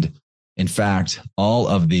 And in fact, all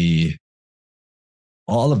of the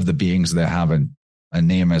beings that have a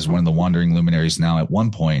name as one of the wandering luminaries now, at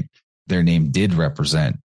one point, their name did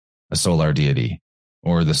represent a solar deity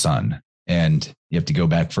or the sun. And you have to go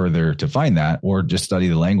back further to find that, or just study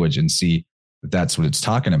the language and see that that's what it's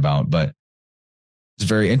talking about. But it's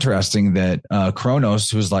very interesting that Kronos,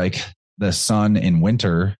 who's like the sun in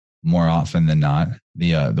winter more often than not,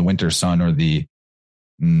 the winter sun, or the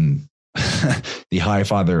the high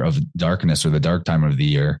father of darkness, or the dark time of the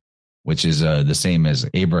year, which is the same as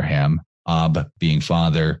Abraham, Ab being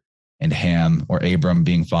father, and Ham, or Abram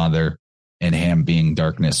being father, and Ham being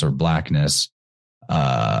darkness or blackness.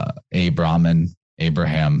 Abraham,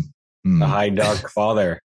 the high dark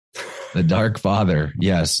father. The dark father.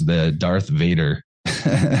 Yes. The Darth Vader.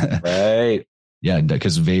 Right. Yeah.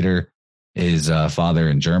 Because Vader is father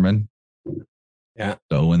in German. Yeah.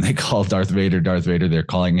 So when they call Darth Vader, they're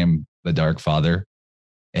calling him the dark father.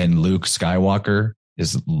 And Luke Skywalker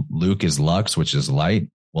Luke is Lux, which is light.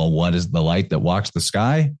 Well, what is the light that walks the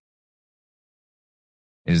sky?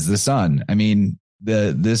 Is the sun. I mean,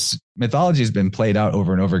 this mythology has been played out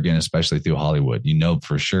over and over again, especially through Hollywood. You know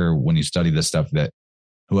for sure when you study this stuff that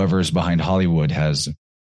whoever is behind Hollywood has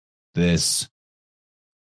this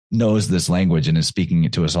knows this language and is speaking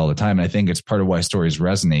it to us all the time. And I think it's part of why stories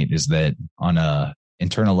resonate, is that on a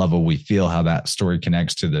internal level, we feel how that story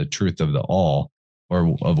connects to the truth of the all,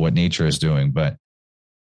 or of what nature is doing. But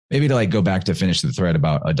maybe to go back to finish the thread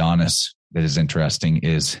about Adonis, that is interesting,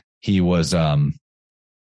 is he was the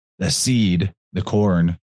seed, the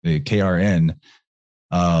corn, the KRN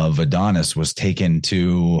of Adonis was taken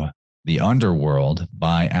to the underworld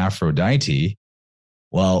by Aphrodite.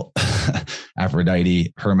 Well,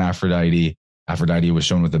 Aphrodite, hermaphrodite. Aphrodite was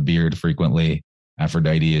shown with a beard frequently.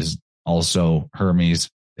 Aphrodite is also Hermes.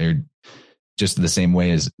 They're just the same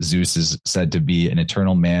way as Zeus is said to be an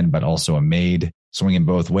eternal man, but also a maid, swinging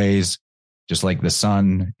both ways. Just like the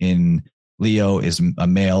sun in Leo is a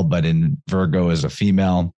male, but in Virgo is a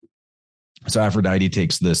female. So Aphrodite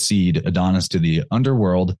takes the seed Adonis to the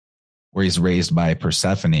underworld, where he's raised by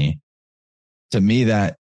Persephone. To me,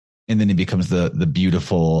 that, and then he becomes the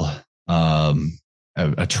beautiful,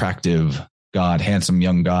 attractive god, handsome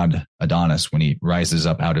young god Adonis, when he rises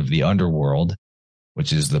up out of the underworld,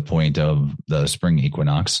 which is the point of the spring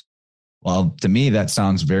equinox. Well, to me, that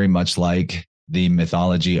sounds very much like the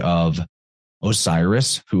mythology of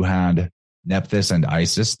Osiris, who had Nephthys and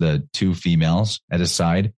Isis, the two females at his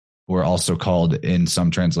side, who are also called in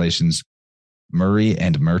some translations Murray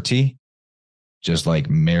and Myrti, just like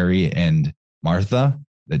Mary and Martha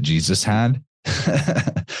that Jesus had.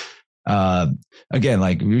 Again,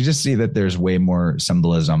 we just see that there's way more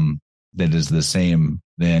symbolism that is the same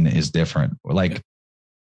than is different.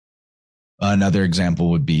 Another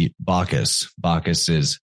example would be Bacchus. Bacchus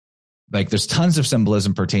is there's tons of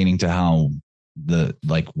symbolism pertaining to how the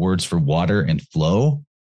words for water and flow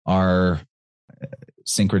are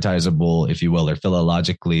syncretizable, if you will. They're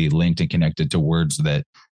philologically linked and connected to words that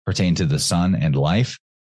pertain to the sun and life.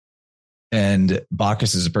 And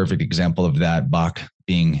Bacchus is a perfect example of that. Bach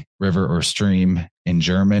being river or stream in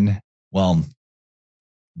German. Well,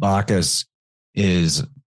 Bacchus is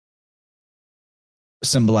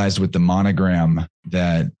symbolized with the monogram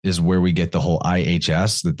that is where we get the whole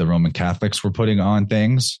IHS that the Roman Catholics were putting on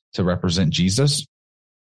things to represent Jesus.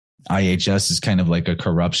 IHS is kind of like a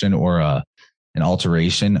corruption or an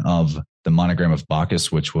alteration of the monogram of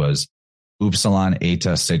Bacchus, which was Upsilon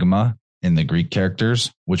Eta Sigma in the Greek characters,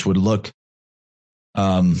 which would look,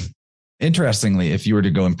 interestingly, if you were to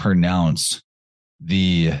go and pronounce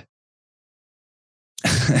the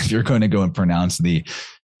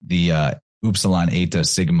Upsilon Eta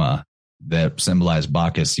Sigma that symbolized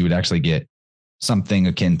Bacchus, you would actually get something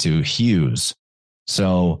akin to hues.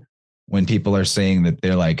 So when people are saying that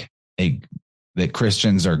they're that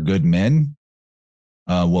Christians are good men,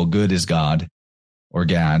 well, good is God or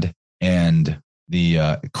Gad, and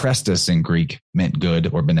the Christus in Greek meant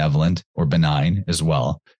good or benevolent or benign as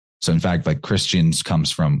well. So in fact, Christians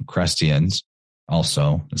comes from Christians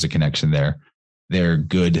also. There's a connection there. They're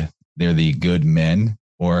good. They're the good men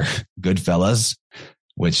or good fellas,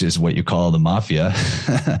 which is what you call the mafia,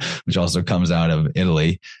 which also comes out of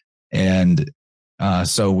Italy. And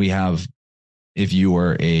so we have, if you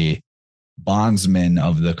were a bondsman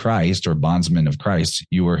of the Christ or bondsman of Christ,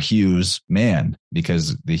 you were Hugh's man,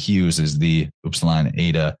 because the Hugh's is the Upsilon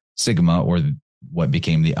Eta Sigma, or what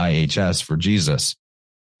became the IHS for Jesus.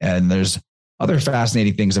 And there's other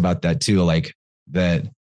fascinating things about that too, like that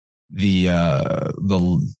the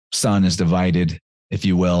sun is divided, if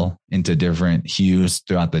you will, into different hues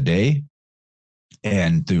throughout the day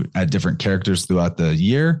and at different characters throughout the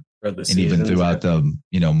year, and even throughout the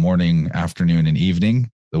morning, afternoon, and evening.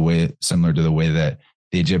 The way similar to the way that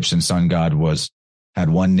the Egyptian sun god had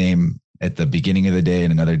one name at the beginning of the day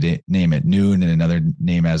and another name at noon and another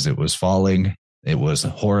name as it was falling. It was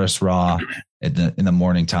Horus Ra in the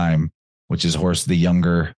morning time, which is Horus the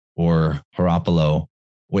Younger, or Horopolo.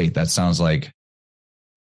 Wait, that sounds like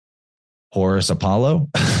Horus Apollo.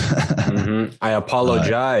 Mm-hmm. I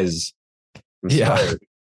apologize. Yeah,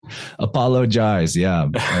 apologize. Yeah,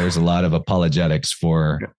 there's a lot of apologetics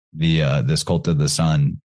for this cult of the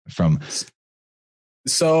sun from.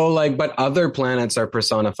 So but other planets are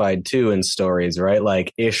personified too in stories, right?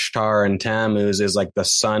 Like Ishtar and Tammuz is the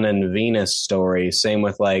sun and Venus story. Same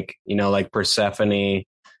with Persephone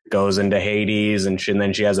goes into Hades and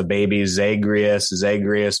then she has a baby, Zagreus.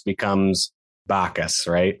 Zagreus becomes Bacchus,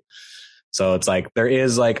 right? So it's there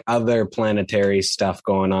is other planetary stuff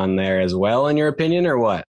going on there as well, in your opinion, or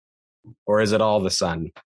what? Or is it all the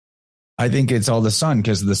sun? I think it's all the sun,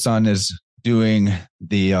 because the sun is doing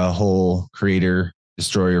the whole creator,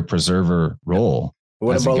 destroyer, preserver role.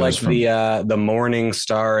 What about the morning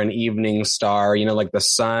star and evening star? The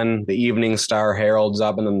sun, the evening star heralds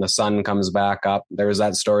up and then the sun comes back up. There's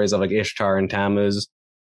that stories of Ishtar and Tammuz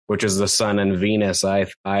which is the sun and Venus. I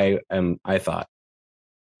thought.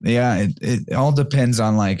 Yeah, it all depends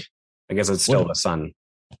on like. I guess it's still the sun.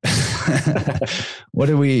 What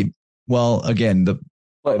do we? Well, again,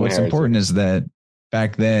 what's important is that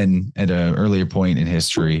back then, at an earlier point in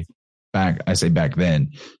history, I say back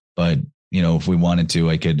then, but if we wanted to,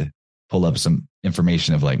 I could pull up some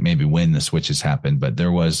information of like maybe when the switches happened. But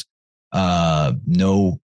there was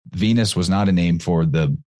no Venus was not a name for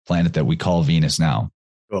the planet that we call Venus now.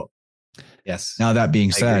 Cool. Yes. Now that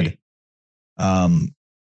being said,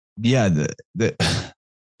 yeah,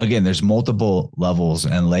 again, there's multiple levels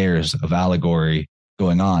and layers of allegory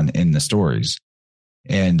going on in the stories.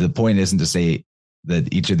 And the point isn't to say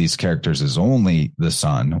that each of these characters is only the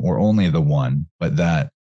sun or only the one, but that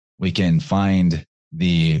we can find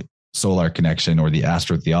the solar connection or the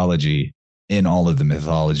astrotheology in all of the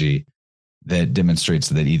mythology that demonstrates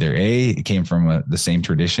that either A, it came from the same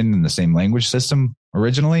tradition and the same language system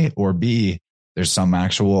originally, or B, there's some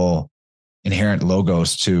actual inherent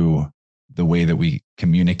logos to the way that we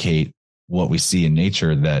communicate what we see in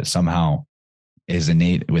nature that somehow is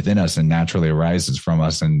innate within us and naturally arises from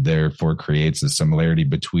us and therefore creates a similarity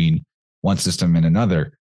between one system and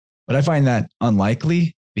another. But I find that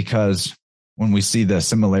unlikely because when we see the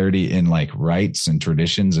similarity in like rites and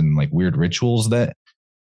traditions and like weird rituals that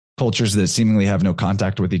cultures that seemingly have no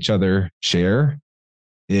contact with each other share,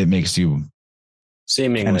 it makes you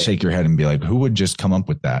seemingly kind of shake your head and be like, who would just come up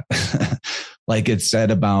with that? Like it's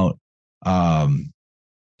said about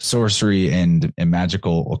sorcery and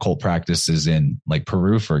magical occult practices in like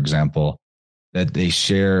Peru, for example, that they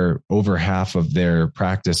share over half of their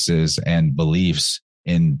practices and beliefs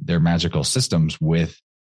in their magical systems with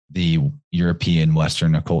the European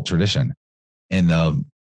Western occult tradition. And the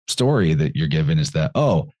story that you're given is that,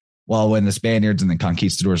 when the Spaniards and the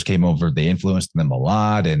conquistadors came over, they influenced them a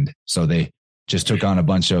lot. And so they just took on a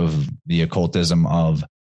bunch of the occultism of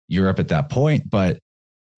Europe at that point. But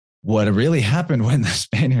what really happened when the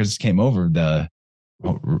Spaniards came over, the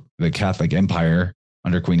Catholic Empire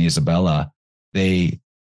under Queen Isabella, they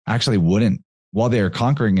actually wouldn't, while they were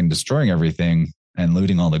conquering and destroying everything and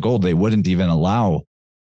looting all the gold, they wouldn't even allow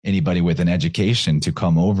anybody with an education to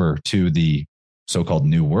come over to the so-called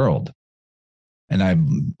New World.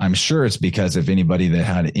 And I'm sure it's because if anybody that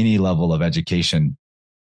had any level of education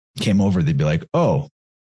came over, they'd be like, oh,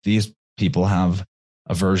 these people have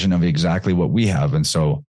a version of exactly what we have. And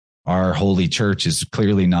so our holy church is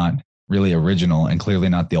clearly not really original and clearly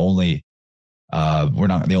not the only, we're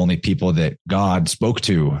not the only people that God spoke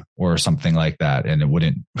to or something like that. And it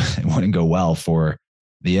wouldn't go well for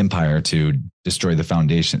the empire to destroy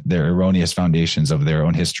their erroneous foundations of their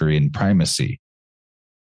own history and primacy.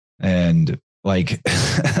 And like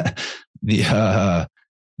the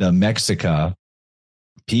Mexica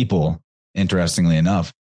people, interestingly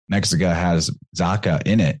enough, Mexica has Zaka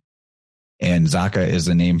in it. And Zaka is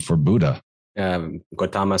the name for Buddha.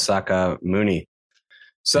 Gautama Sakya Muni.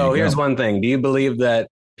 So here's one thing. Do you believe that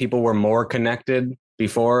people were more connected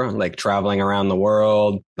before, like traveling around the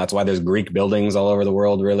world? That's why there's Greek buildings all over the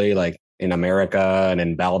world, really, like in America and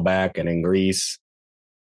in Baalbek and in Greece.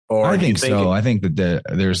 Or I think so. I think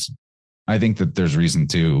that there's reason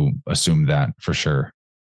to assume that for sure.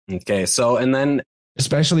 Okay. So, and then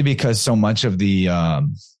especially because so much of the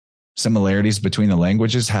similarities between the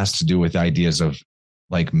languages has to do with ideas of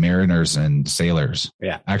like mariners and sailors.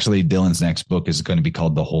 Yeah. Actually, Dylan's next book is going to be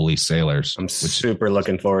called The Holy Sailors. I'm super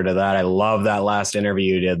looking forward to that. I love that last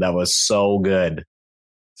interview you did. That was so good.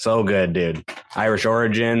 So good, dude. Irish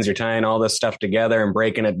origins. You're tying all this stuff together and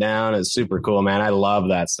breaking it down. It's super cool, man. I love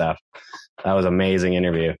that stuff. That was an amazing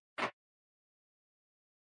interview.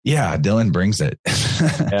 Yeah, Dylan brings it.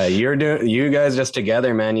 Yeah, you guys just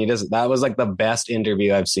together, man. That was like the best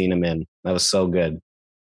interview I've seen him in. That was so good.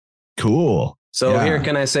 Cool. So Here,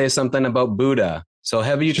 can I say something about Buddha? So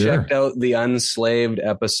have you checked out the Unslaved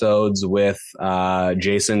episodes with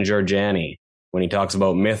Jason Giorgiani when he talks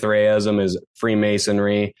about Mithraism is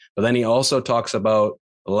Freemasonry, but then he also talks about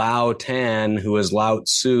Lao Tan, who is Lao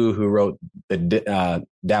Tzu, who wrote the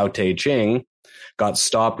Tao Te Ching, got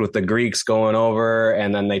stopped with the Greeks going over,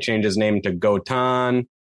 and then they changed his name to Gotan.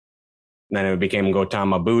 Then it became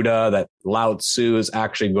Gautama Buddha. That Lao Tzu is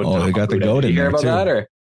actually Gautama. Oh, they got Buddha. the goat in there. Did you hear about that? Or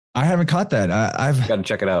I haven't caught that. I've got to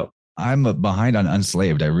check it out. I'm behind on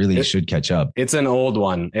Unslaved. I really should catch up. It's an old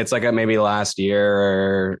one. It's like maybe last year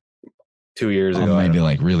or 2 years ago. Maybe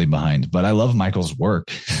like really behind, but I love Michael's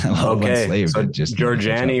work. I love Unslaved. So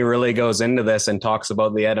Giorgiani really goes into this and talks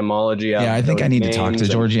about the etymology of I think I need to talk to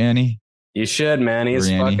Giorgiani. You should, man. He's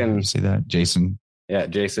fucking. You see that? Jason. Yeah,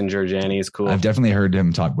 Jason Giorgiani is cool. I've definitely heard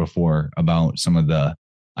him talk before about some of the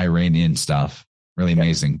Iranian stuff really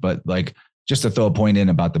amazing. But like, just to throw a point in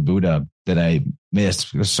about the Buddha that I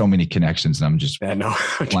missed, there's so many connections, and I'm just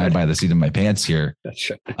flying by the seat of my pants here.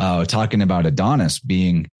 Talking about Adonis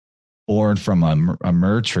being born from a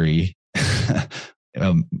myrrh tree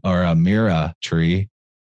or a mira tree.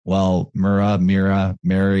 Well, Mira,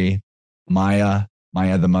 Mary, Maya,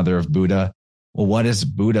 the mother of Buddha. Well, what is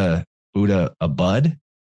Buddha? Buddha, a bud?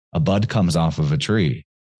 A bud comes off of a tree,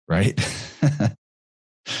 right?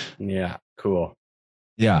 Yeah, cool.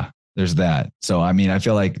 Yeah, there's that. So, I mean, I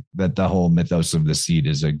feel like that the whole mythos of the seed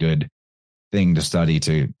is a good thing to study,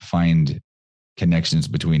 to find connections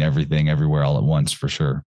between everything, everywhere, all at once, for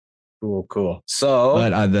sure. Cool. So,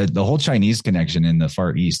 but the whole Chinese connection in the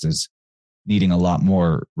Far East is needing a lot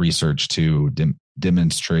more research to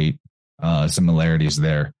demonstrate similarities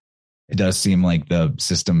there. It does seem like the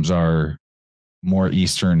systems are more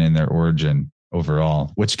Eastern in their origin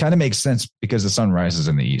overall, which kind of makes sense because the sun rises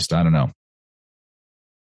in the East. I don't know.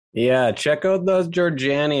 Yeah, check out the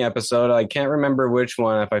Giorgiani episode. I can't remember which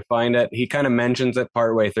one. If I find it, he kind of mentions it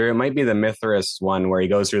partway through. It might be the Mithras one where he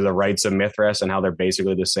goes through the rites of Mithras and how they're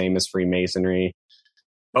basically the same as Freemasonry.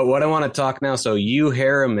 But what I want to talk now, so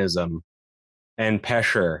Euharimism and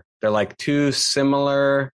Pesher, they're like two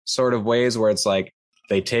similar sort of ways where it's like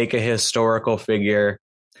they take a historical figure,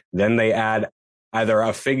 then they add either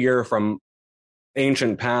a figure from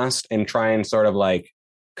ancient past and try and sort of like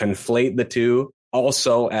conflate the two,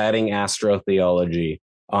 also adding astrotheology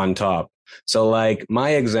on top. So like my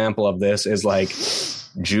example of this is like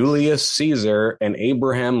Julius Caesar and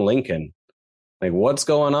Abraham Lincoln. Like, what's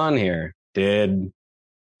going on here? Did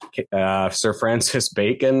Sir Francis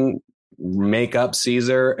Bacon make up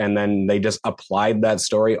Caesar and then they just applied that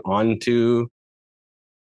story onto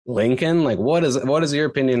Lincoln? Like, what is your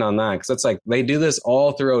opinion on that? Because it's like they do this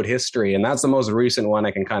all throughout history, and that's the most recent one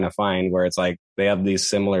I can kind of find where it's like they have these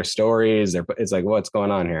similar stories. It's like, what's going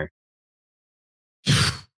on here?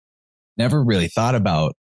 Never really thought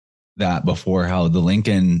about that before, how the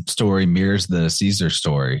Lincoln story mirrors the Caesar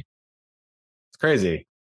story. It's crazy.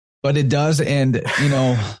 But it does, and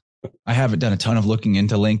I haven't done a ton of looking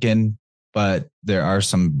into Lincoln, but there are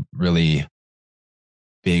some really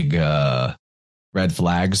big red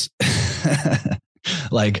flags,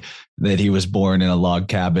 like that he was born in a log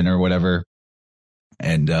cabin or whatever.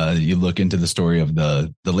 And you look into the story of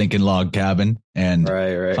the Lincoln log cabin and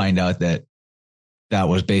find out that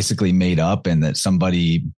was basically made up, and that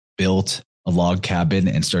somebody built a log cabin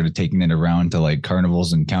and started taking it around to like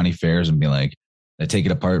carnivals and county fairs and be like, they take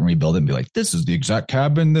it apart and rebuild it and be like, this is the exact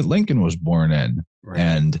cabin that Lincoln was born in. Right.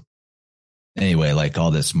 And anyway, like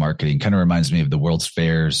all this marketing kind of reminds me of the World's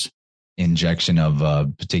Fairs injection of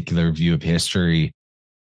a particular view of history.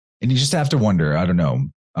 And you just have to wonder, I don't know,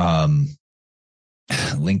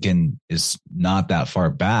 Lincoln is not that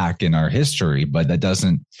far back in our history, but that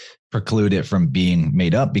doesn't preclude it from being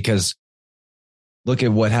made up, because look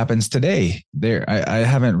at what happens today. I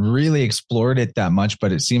haven't really explored it that much,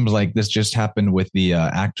 but it seems like this just happened with the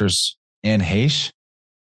actress Anne Heche,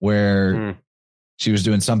 where she was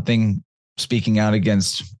doing something, speaking out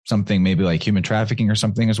against something, maybe like human trafficking or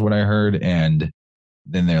something is what I heard. And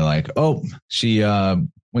then they're like, oh, she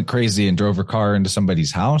went crazy and drove her car into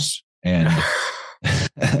somebody's house. And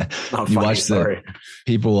you watch the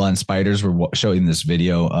people on Spiders were showing this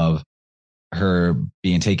video of her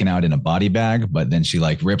being taken out in a body bag, but then she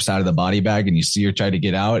like rips out of the body bag and you see her try to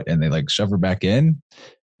get out and they like shove her back in,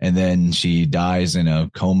 and then she dies in a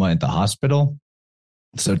coma at the hospital.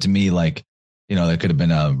 So to me, like, that could have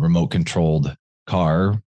been a remote controlled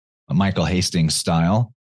car, a Michael Hastings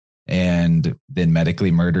style, and then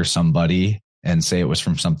medically murder somebody and say it was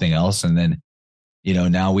from something else. And then,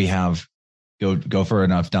 now we have go far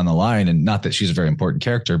enough down the line, and not that she's a very important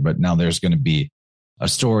character, but now there's going to be a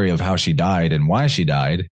story of how she died and why she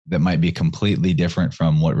died that might be completely different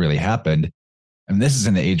from what really happened. And this is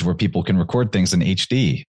in the age where people can record things in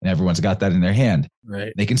HD and everyone's got that in their hand.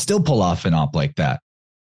 Right. They can still pull off an op like that.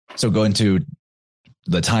 So going to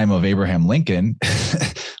the time of Abraham Lincoln,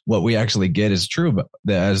 what we actually get is true, but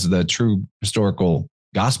as the true historical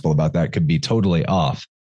gospel about that could be totally off.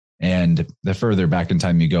 And the further back in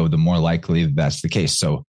time you go, the more likely that's the case.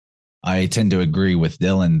 So I tend to agree with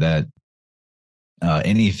Dylan that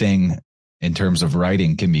anything in terms of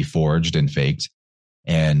writing can be forged and faked.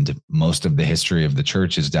 And most of the history of the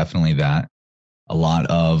church is definitely that. A lot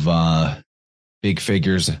of big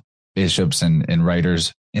figures, bishops and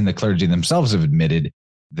writers in the clergy themselves have admitted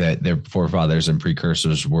that their forefathers and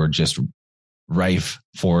precursors were just rife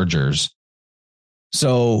forgers.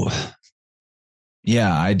 So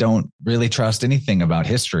Yeah, I don't really trust anything about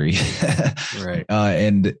history. Right.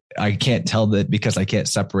 And I can't tell that because I can't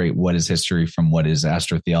separate what is history from what is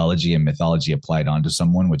astrotheology and mythology applied onto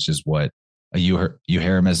someone, which is what a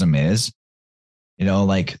Euheremism is.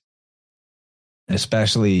 Like,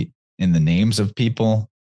 especially in the names of people.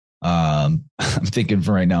 I'm thinking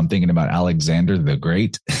for right now, I'm thinking about Alexander the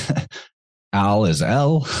Great. Al is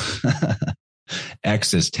L,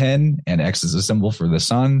 X is 10, and X is a symbol for the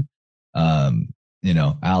sun.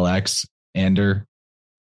 Alex, Ander.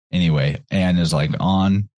 Anyway, An is like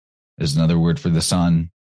on, is another word for the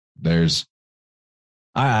sun. There's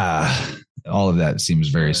all of that seems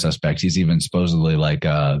very suspect. He's even supposedly like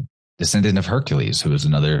a descendant of Hercules, who is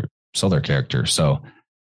another solar character. So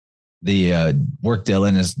the work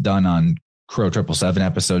Dylan has done on Crow 777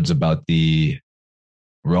 episodes about the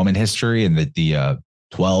Roman history and that the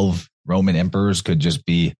 12 Roman emperors could just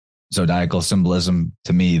be zodiacal symbolism,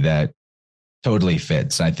 to me, that totally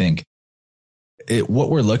fits. I think what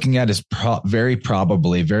we're looking at is very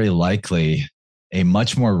probably, very likely, a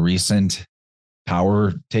much more recent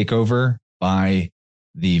power takeover by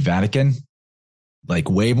the Vatican, like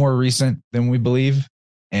way more recent than we believe.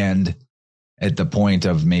 And at the point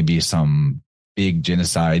of maybe some big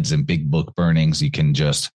genocides and big book burnings, you can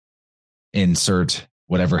just insert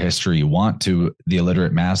whatever history you want to the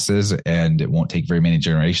illiterate masses, and it won't take very many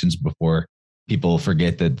generations before people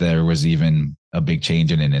forget that there was even a big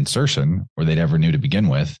change in an insertion, or they'd ever knew to begin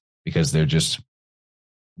with, because they're just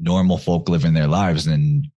normal folk living their lives,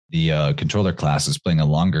 and the controller class is playing a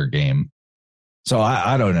longer game. So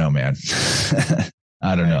I don't know, man.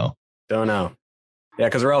 I don't know. Don't know. Yeah,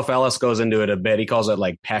 because Ralph Ellis goes into it a bit. He calls it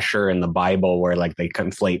like Pesher in the Bible, where like they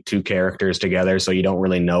conflate two characters together, so you don't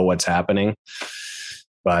really know what's happening.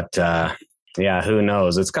 But yeah, who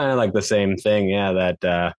knows? It's kind of like the same thing. Yeah,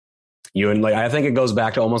 that you and like I think it goes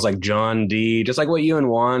back to almost like John Dee, just like what you and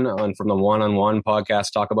Juan from the One-on-One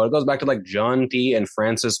podcast talk about. It goes back to like John Dee and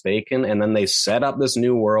Francis Bacon, and then they set up this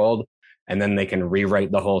new world, and then they can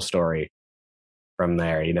rewrite the whole story from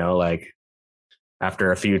there. Like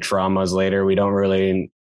after a few traumas later, we don't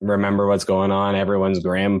really remember what's going on. Everyone's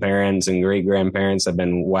grandparents and great grandparents have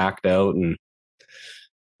been whacked out, and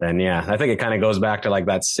then yeah, I think it kind of goes back to like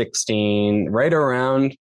that 16, right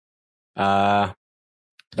around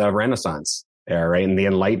the Renaissance era, right? In the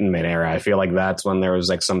Enlightenment era. I feel like that's when there was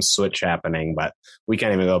like some switch happening, but we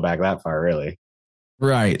can't even go back that far, really.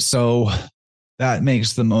 Right. So that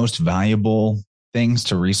makes the most valuable things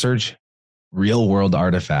to research real world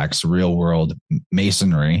artifacts, real world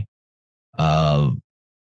masonry that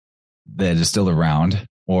is still around,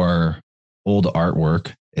 or old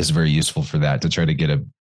artwork is very useful for that, to try to get a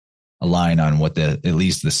line on what at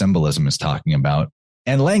least the symbolism is talking about.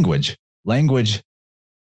 And language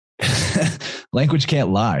can't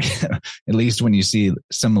lie. At least when you see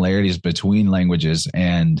similarities between languages.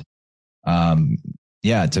 And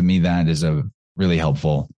yeah, to me, that is a really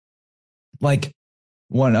helpful. Like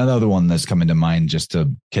another one that's coming to mind, just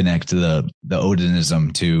to connect the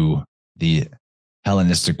Odinism to the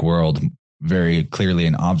Hellenistic world very clearly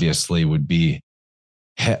and obviously, would be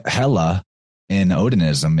Hela in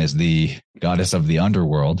Odinism is the goddess of the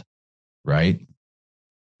underworld, right?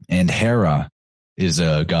 And Hera is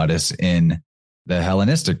a goddess in the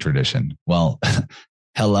Hellenistic tradition. Well,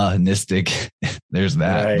 Hellenistic, there's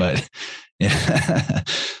that, right. But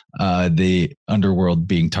yeah, the underworld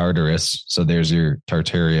being Tartarus, so there's your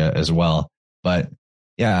Tartaria as well. But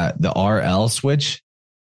yeah, the RL switch,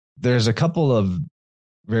 there's a couple of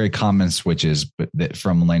very common switches, but that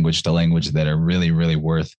from language to language, that are really, really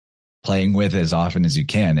worth playing with as often as you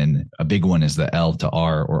can. And a big one is the L to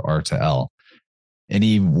R or R to L.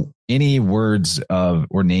 Any words of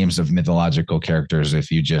or names of mythological characters, if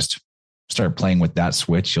you just start playing with that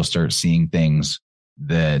switch, you'll start seeing things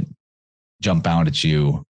that jump out at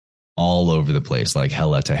you all over the place, like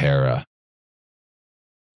Hela to Hera.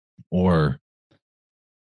 Or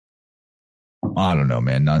I don't know,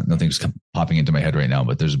 man. Nothing's popping into my head right now,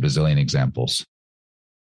 but there's a bazillion examples.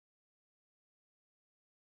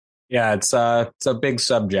 Yeah, it's a big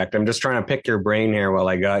subject. I'm just trying to pick your brain here while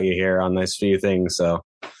I got you here on these few things. So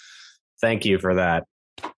thank you for that.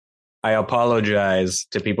 I apologize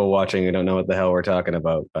to people watching who don't know what the hell we're talking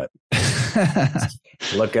about, but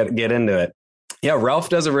get into it. Yeah, Ralph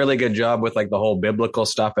does a really good job with like the whole biblical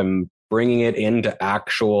stuff and bringing it into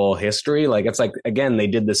actual history. Like, it's like, again, they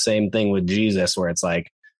did the same thing with Jesus, where it's like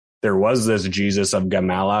there was this Jesus of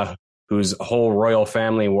Gamala whose whole royal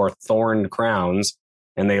family wore thorned crowns,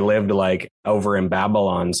 and they lived like over in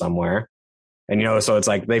Babylon somewhere. And, so it's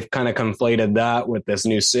like they've kind of conflated that with this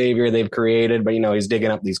new savior they've created. But, he's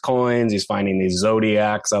digging up these coins. He's finding these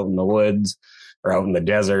zodiacs out in the woods. or out in the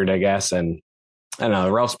desert, I guess. And I don't know,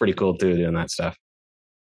 Ralph's pretty cool too, doing that stuff.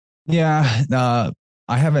 Yeah.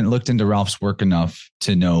 I haven't looked into Ralph's work enough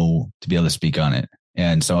to be able to speak on it.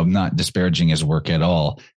 And so I'm not disparaging his work at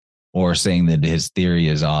all or saying that his theory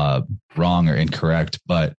is wrong or incorrect.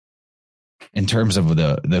 But in terms of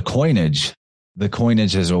the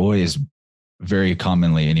coinage has always very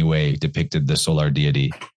commonly anyway depicted the solar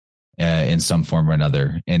deity in some form or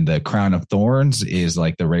another. And the crown of thorns is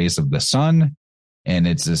like the rays of the sun. And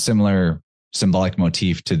it's a similar symbolic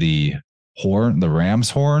motif to the ram's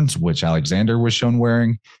horns, which Alexander was shown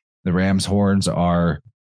wearing. The ram's horns are,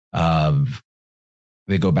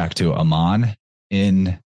 they go back to Amun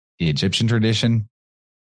in the Egyptian tradition,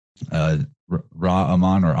 Ra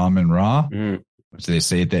Amun or Amun Ra, which they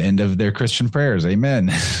say at the end of their Christian prayers.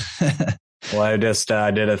 Amen. Well, I just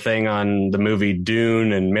did a thing on the movie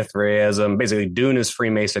Dune and Mithraism. Basically, Dune is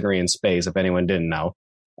Freemasonry in space, if anyone didn't know.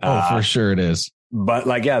 For sure it is. But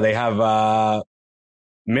like, yeah, they have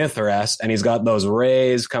Mithras, and he's got those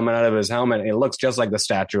rays coming out of his helmet. And it looks just like the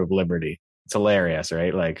Statue of Liberty. It's hilarious,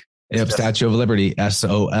 right? Like, Statue of Liberty,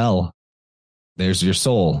 SOL. There's your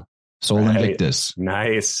soul. Soul right. Invictus.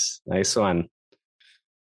 Nice one.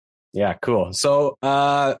 Yeah, cool. So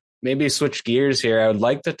maybe switch gears here. I would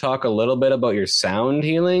like to talk a little bit about your sound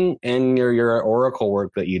healing and your oracle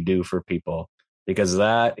work that you do for people, because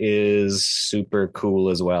that is super cool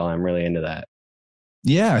as well. I'm really into that.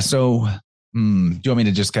 Yeah. So do you want me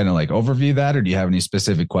to just kind of like overview that, or do you have any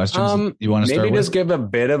specific questions you want to start with? Maybe just give a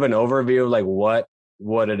bit of an overview of like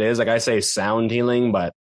what it is. Like I say sound healing,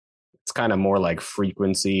 but it's kind of more like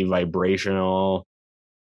frequency, vibrational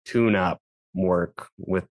tune-up work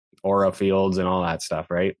with aura fields and all that stuff,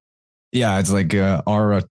 right? Yeah, it's like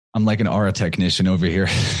aura. I'm like an aura technician over here.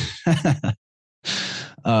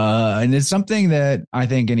 And it's something that I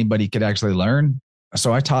think anybody could actually learn.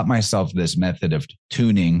 So I taught myself this method of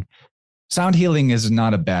tuning. Sound healing is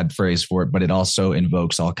not a bad phrase for it, but it also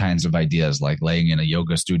invokes all kinds of ideas, like laying in a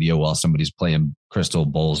yoga studio while somebody's playing crystal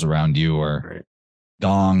bowls around you, or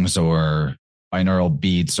gongs, or binaural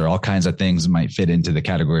beats, or all kinds of things that might fit into the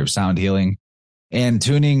category of sound healing. And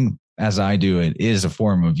tuning, as I do it, is a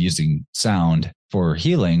form of using sound for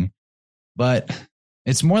healing, but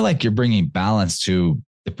it's more like you're bringing balance to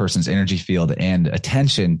the person's energy field and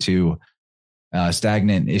attention to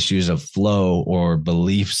stagnant issues of flow or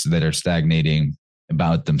beliefs that are stagnating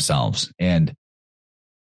about themselves. And,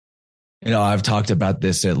 I've talked about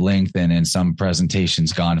this at length, and in some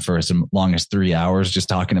presentations gone for as long as 3 hours just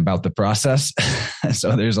talking about the process.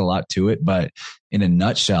 So there's a lot to it, but in a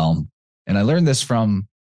nutshell, and I learned this from,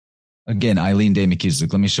 again, Eileen Day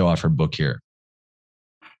McKusick. Let me show off her book here.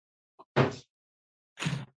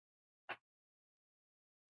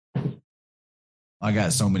 I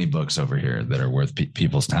got so many books over here that are worth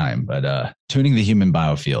people's time, but Tuning the Human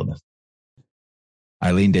Biofield,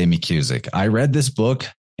 Eileen Day McKusick. I read this book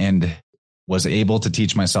and was able to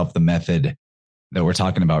teach myself the method that we're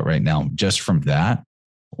talking about right now just from that.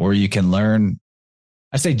 Or you can learn,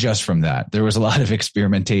 I say just from that. There was a lot of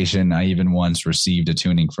experimentation. I even once received a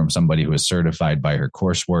tuning from somebody who was certified by her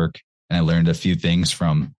coursework, and I learned a few things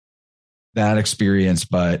from that experience.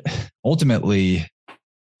 But ultimately,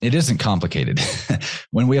 it isn't complicated.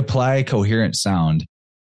 When we apply coherent sound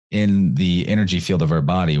in the energy field of our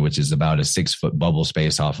body, which is about a 6-foot bubble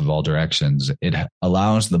space off of all directions, it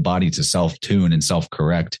allows the body to self-tune and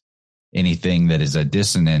self-correct anything that is a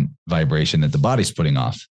dissonant vibration that the body's putting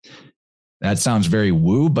off. That sounds very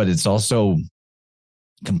woo, but it's also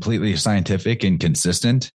completely scientific and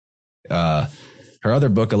consistent. Her other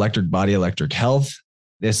book, Electric Body, Electric Health,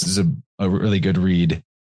 this is a really good read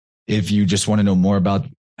if you just want to know more about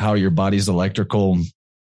how your body's electrical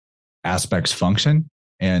aspects function,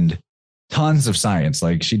 and tons of science.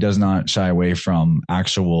 Like, she does not shy away from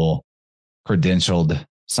actual credentialed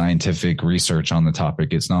scientific research on the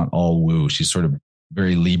topic. It's not all woo. She's sort of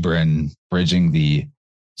very Libran, bridging the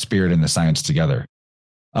spirit and the science together.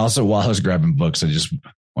 Also, while I was grabbing books, I just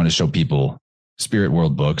want to show people Spirit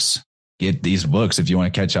World books. Get these books if you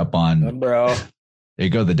want to catch up on. Bro. There you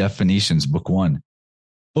go. The Definitions, book 1.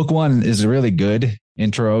 Book 1 is a really good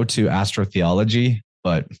intro to astrotheology,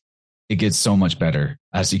 but it gets so much better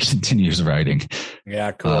as he continues writing.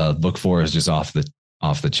 Yeah, cool. Book 4 is just off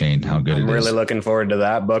the chain. How good it is. I'm really looking forward to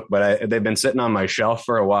that book, but they've been sitting on my shelf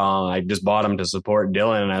for a while, and I just bought them to support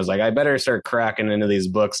Dylan. And I was like, I better start cracking into these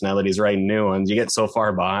books now that he's writing new ones. You get so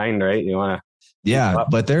far behind, right? You want to. Yeah,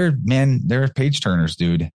 but they're page turners,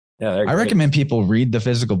 dude. Yeah, I recommend people read the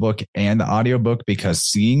physical book and the audiobook, because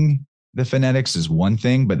seeing the phonetics is one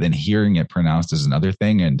thing, but then hearing it pronounced is another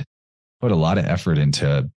thing, and put a lot of effort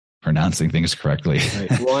into pronouncing things correctly.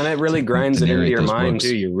 Right. Well, and it really grinds it into your mind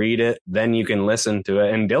too. You read it, then you can listen to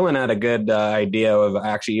it. And Dylan had a good idea of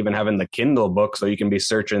actually even having the Kindle book, so you can be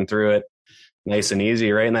searching through it nice and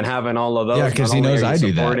easy, right? And then having all of those. Yeah, because he knows I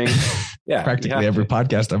do that. Yeah, practically every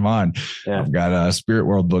podcast I'm on, I've got a Spirit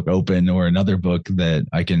World book open or another book that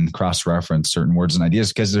I can cross-reference certain words and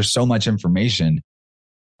ideas, because there's so much information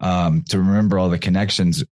to remember all the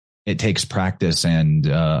connections. It takes practice, and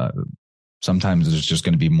sometimes there's just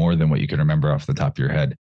going to be more than what you can remember off the top of your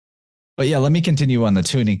head. But yeah, let me continue on the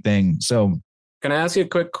tuning thing. So can I ask you a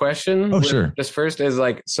quick question? Oh, sure. Just first is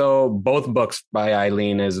so both books by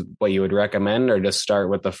Eileen is what you would recommend, or just start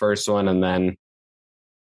with the first one and then?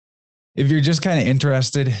 If you're just kind of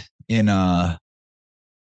interested in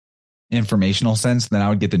informational sense, then I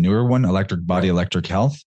would get the newer one, Electric Body, Electric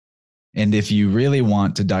Health. And if you really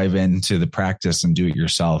want to dive into the practice and do it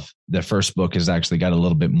yourself, the first book has actually got a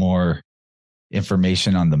little bit more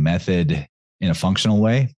information on the method in a functional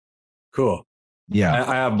way. Cool. Yeah.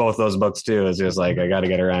 I have both those books too. It's just I got to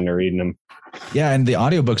get around to reading them. Yeah. And the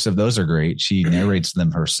audiobooks of those are great. She narrates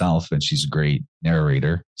them herself, and she's a great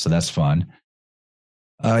narrator. So that's fun.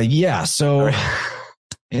 So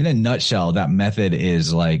in a nutshell, that method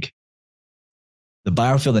is the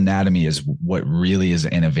biofield anatomy is what really is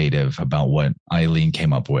innovative about what Eileen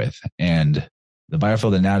came up with. And the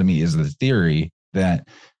biofield anatomy is the theory that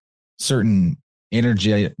certain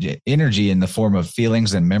energy in the form of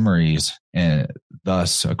feelings and memories, and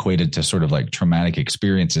thus equated to sort of traumatic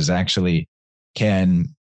experiences, actually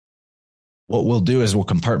what we'll do is we'll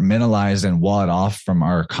compartmentalize and wall it off from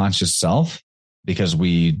our conscious self, because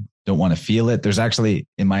we don't want to feel it. There's actually,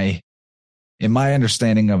 in my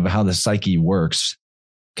understanding of how the psyche works,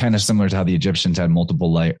 kind of similar to how the Egyptians had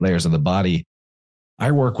multiple layers of the body,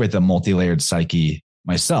 I work with a multi-layered psyche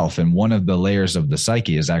myself. And one of the layers of the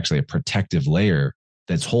psyche is actually a protective layer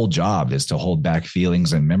that's whole job is to hold back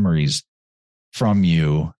feelings and memories from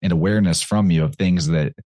you and awareness from you of things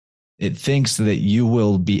that it thinks that you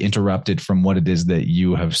will be interrupted from what it is that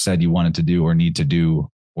you have said you wanted to do or need to do,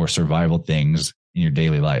 or survival things in your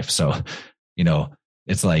daily life. So,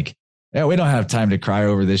 it's yeah, we don't have time to cry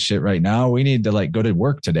over this shit right now. We need to go to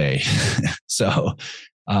work today. So,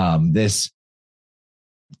 this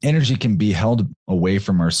energy can be held away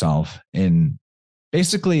from ourselves. And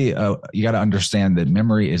basically, you got to understand that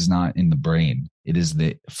memory is not in the brain. It is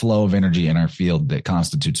the flow of energy in our field that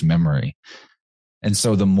constitutes memory. And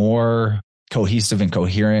so the more cohesive and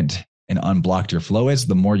coherent and unblocked your flow is,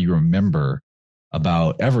 the more you remember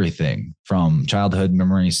about everything from childhood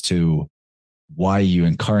memories to why you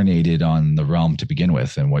incarnated on the realm to begin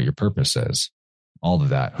with and what your purpose is, all of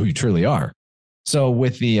that, who you truly are. So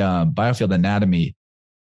with the biofield anatomy,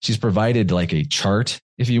 she's provided a chart,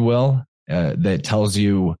 if you will, that tells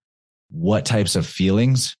you what types of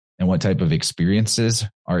feelings and what type of experiences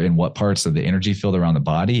are in what parts of the energy field around the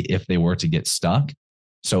body if they were to get stuck.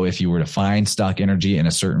 So if you were to find stuck energy in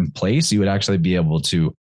a certain place, you would actually be able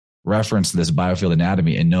to reference this biofield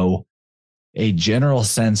anatomy and know a general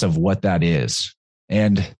sense of what that is.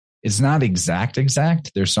 And it's not exact.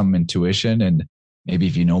 There's some intuition. And maybe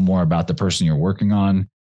if you know more about the person you're working on,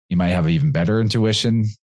 you might have even better intuition.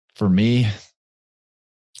 For me,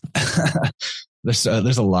 there's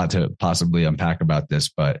a lot to possibly unpack about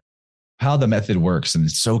this, but how the method works, and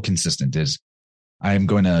it's so consistent, is I'm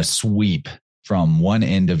going to sweep from one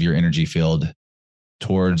end of your energy field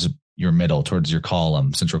towards your middle, towards your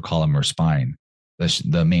column, central column or spine,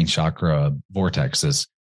 the main chakra vortexes.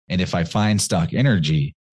 And if I find stuck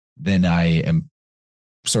energy, then I am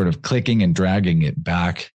sort of clicking and dragging it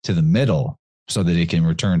back to the middle so that it can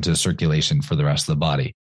return to circulation for the rest of the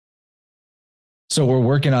body. So we're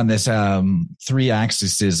working on this 3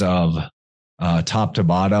 axes of top to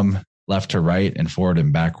bottom, left to right, and forward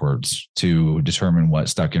and backwards to determine what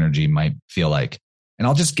stuck energy might feel like. And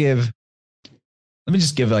let me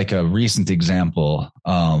just give a recent example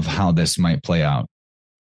of how this might play out.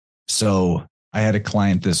 So I had a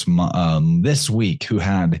client this week who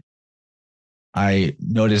I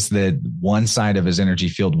noticed that one side of his energy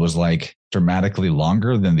field was dramatically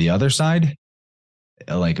longer than the other side.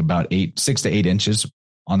 About 6 to 8 inches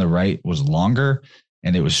on the right was longer,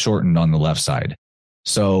 and it was shortened on the left side.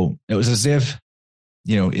 So it was as if,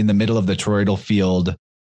 in the middle of the toroidal field,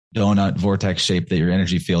 donut vortex shape that your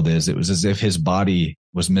energy field is, it was as if his body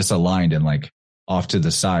was misaligned and off to the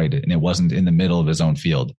side, and it wasn't in the middle of his own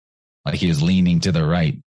field. He was leaning to the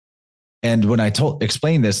right. And when I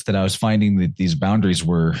explained this, that I was finding that these boundaries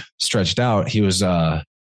were stretched out, he was like,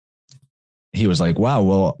 wow,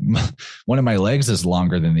 well, one of my legs is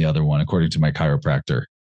longer than the other one, according to my chiropractor.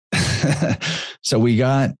 So we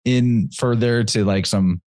got in further to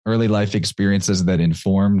some early life experiences that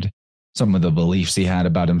informed some of the beliefs he had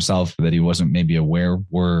about himself that he wasn't maybe aware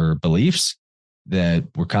were beliefs that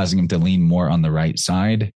were causing him to lean more on the right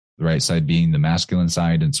side being the masculine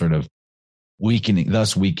side, and sort of weakening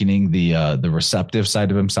the receptive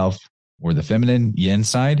side of himself, or the feminine yin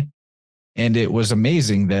side. And it was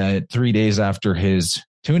amazing that 3 days after his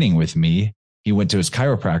tuning with me, he went to his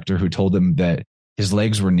chiropractor, who told him that his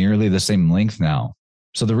legs were nearly the same length now.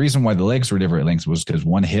 So the reason why the legs were different lengths was because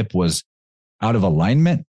one hip was out of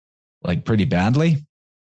alignment, like pretty badly.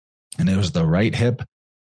 And it was the right hip.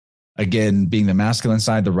 Again, being the masculine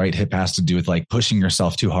side, the right hip has to do with like pushing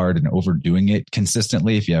yourself too hard and overdoing it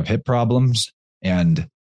consistently if you have hip problems. And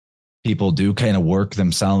people do kind of work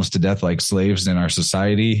themselves to death like slaves in our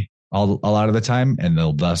society a lot of the time, and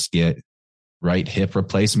they'll thus get right hip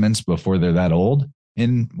replacements before they're that old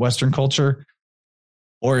in Western culture.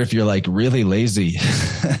 Or if you're like really lazy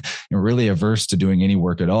and really averse to doing any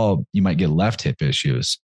work at all, you might get left hip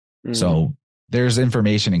issues. Mm-hmm. So there's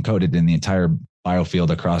information encoded in the entire biofield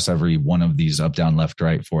across every one of these up, down, left,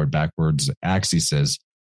 right, forward, backwards axes.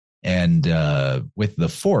 And with the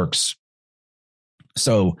forks,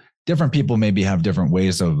 so different people maybe have different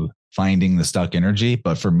ways of finding the stuck energy.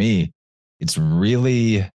 But for me, it's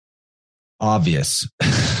really obvious.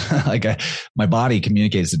 My body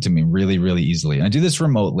communicates it to me really, really easily. And I do this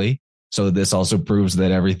remotely. So this also proves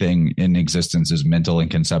that everything in existence is mental and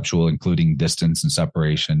conceptual, including distance and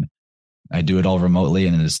separation. I do it all remotely,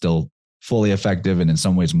 and it is still fully effective, and in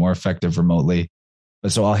some ways more effective remotely.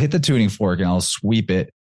 But so I'll hit the tuning fork and I'll sweep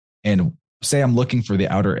it and say I'm looking for the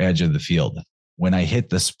outer edge of the field. When I hit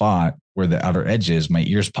the spot where the outer edge is, my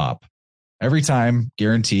ears pop. Every time,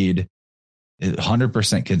 guaranteed,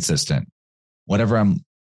 100% consistent.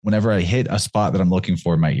 Whenever I hit a spot that I'm looking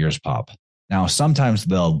for, my ears pop. Now, sometimes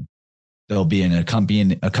there'll be an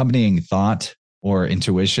accompanying thought or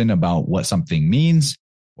intuition about what something means,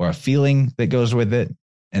 or a feeling that goes with it,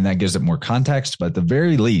 and that gives it more context. But at the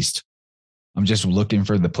very least, I'm just looking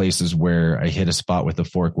for the places where I hit a spot with the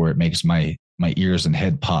fork where it makes my ears and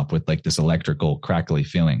head pop with like this electrical crackly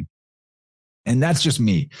feeling. And that's just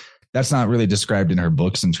me. That's not really described in her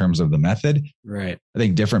books in terms of the method. Right. I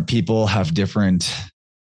think different people have different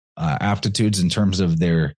aptitudes in terms of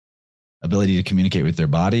their ability to communicate with their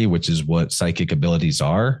body, which is what psychic abilities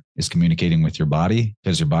are, is communicating with your body,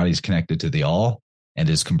 because your body is connected to the all and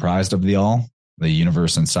is comprised of the all, the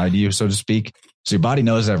universe inside you, so to speak. So your body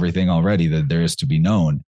knows everything already that there is to be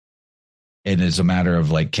known. It is a matter of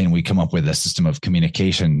like, can we come up with a system of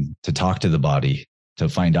communication to talk to the body to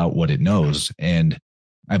find out what it knows? And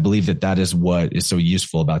I believe that is what is so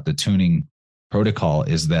useful about the tuning protocol,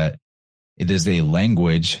 is that it is a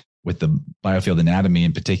language with the biofield anatomy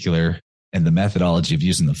in particular and the methodology of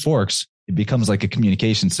using the forks. It becomes like a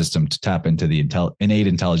communication system to tap into the innate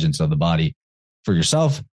intelligence of the body for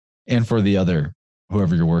yourself and for the other,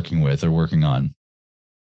 whoever you're working with or working on.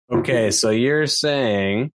 Okay, so you're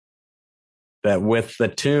saying that with the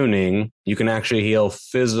tuning, you can actually heal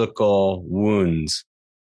physical wounds.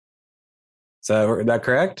 Is that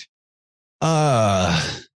correct?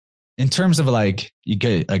 In terms of like, you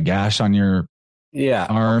get a gash on your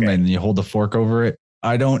arm and you hold the fork over it.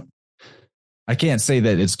 I can't say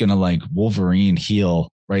that it's going to like Wolverine heal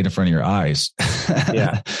right in front of your eyes.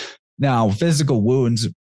 Yeah. Now, physical wounds,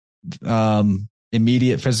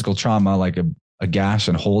 immediate physical trauma, like a gash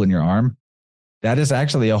and hole in your arm, that is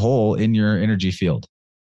actually a hole in your energy field.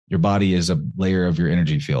 Your body is a layer of your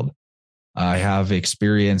energy field. I have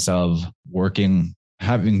experience of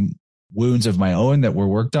having wounds of my own that were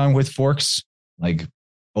worked on with forks, like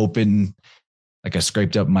open, like I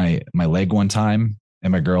scraped up my leg one time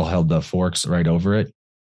and my girl held the forks right over it.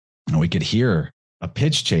 And we could hear a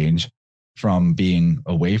pitch change from being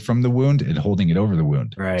away from the wound and holding it over the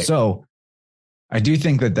wound. Right. So I do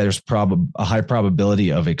think that there's a high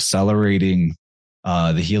probability of accelerating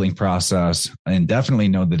the healing process, and definitely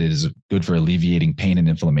know that it is good for alleviating pain and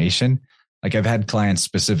inflammation. Like I've had clients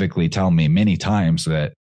specifically tell me many times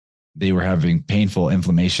that they were having painful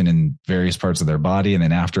inflammation in various parts of their body. And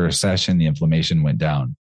then after a session, the inflammation went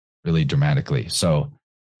down really dramatically. So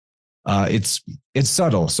it's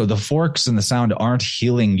subtle. So the forks and the sound aren't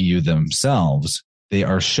healing you themselves. They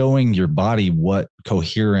are showing your body what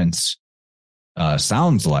coherence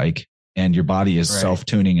sounds like, and your body is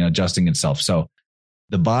self-tuning and adjusting itself. So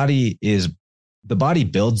the body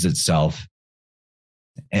builds itself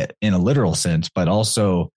in a literal sense, but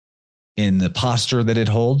also in the posture that it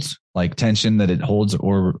holds, like tension that it holds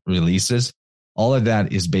or releases. All of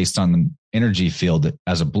that is based on the energy field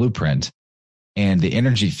as a blueprint. And the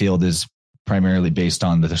energy field is primarily based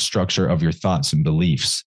on the structure of your thoughts and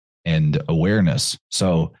beliefs. and awareness.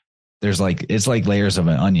 So there's like, it's like layers of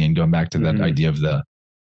an onion, going back to that idea of the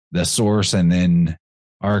source and then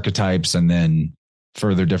archetypes and then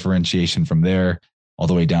further differentiation from there, all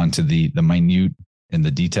the way down to the minute and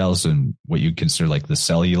the details and what you consider like the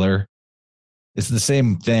cellular. It's the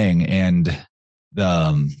same thing. And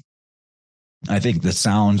I think the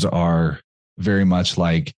sounds are very much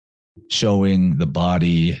like showing the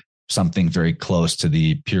body something very close to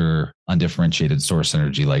the pure undifferentiated source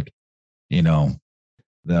energy. Like, you know,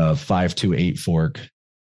 the 5-2-8 fork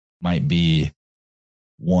might be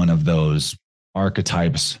one of those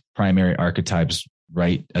archetypes, primary archetypes,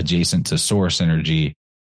 right adjacent to source energy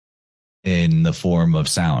in the form of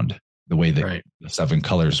sound, the way that the 7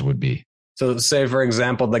 colors would be. So say, for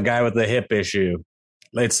example, the guy with the hip issue,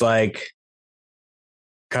 it's like,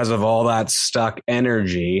 because of all that stuck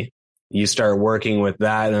energy, you start working with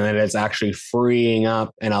that, and then it's actually freeing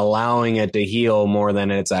up and allowing it to heal more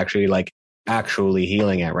than it's actually like actually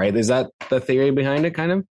healing it, right? Is that the theory behind it,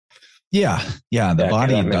 kind of? Yeah. The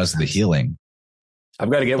body does the healing. I've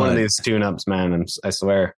got to get one of these tune-ups, man. I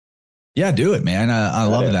swear. Yeah, do it, man. I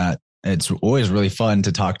love that. It's always really fun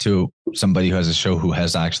to talk to somebody who has a show who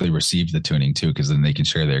has actually received the tuning too, because then they can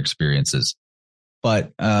share their experiences.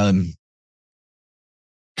 But kind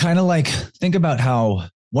of like, think about how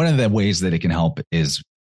one of the ways that it can help is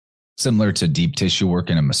similar to deep tissue work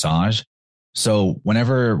in a massage. So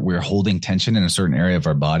whenever we're holding tension in a certain area of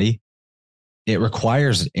our body, it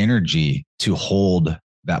requires energy to hold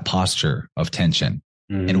that posture of tension.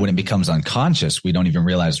 Mm-hmm. And when it becomes unconscious, we don't even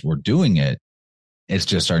realize we're doing it. It's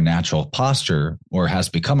just our natural posture, or has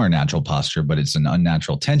become our natural posture, but it's an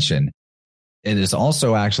unnatural tension. It is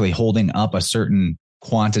also actually holding up a certain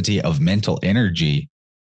quantity of mental energy,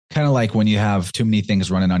 kind of like when you have too many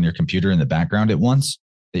things running on your computer in the background at once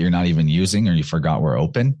that you're not even using, or you forgot were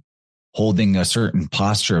open. Holding a certain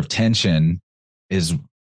posture of tension is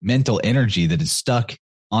mental energy that is stuck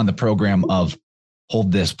on the program of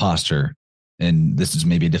hold this posture. And this is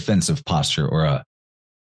maybe a defensive posture or a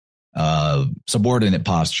subordinate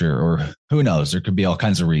posture, or who knows, there could be all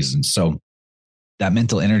kinds of reasons. So that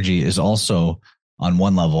mental energy is also on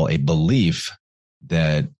one level a belief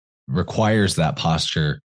that requires that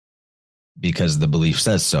posture because the belief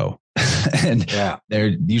says so. And they're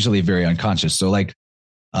usually very unconscious. So like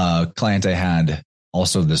a client I had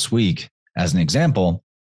also this week, as an example,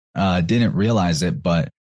 didn't realize it, but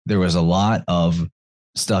there was a lot of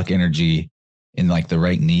stuck energy in like the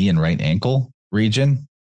right knee and right ankle region.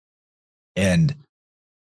 And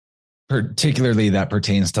particularly that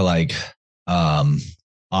pertains to like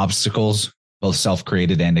obstacles, both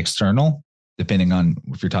self-created and external, depending on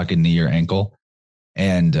if you're talking knee or ankle,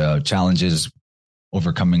 and challenges,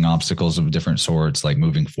 overcoming obstacles of different sorts, like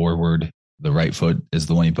moving forward. The right foot is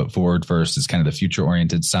the one you put forward first. It's kind of the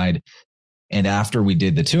future-oriented side. And after we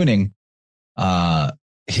did the tuning,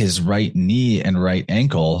 his right knee and right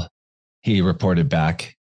ankle, he reported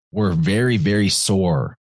back, were very, very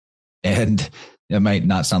sore. And it might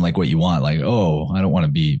not sound like what you want, like, oh, I don't want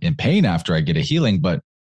to be in pain after I get a healing, but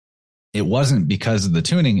it wasn't because of the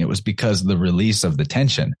tuning. It was because of the release of the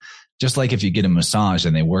tension. Just like if you get a massage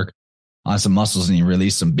and they work on some muscles and you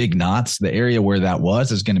release some big knots, the area where that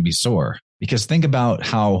was is going to be sore. Because think about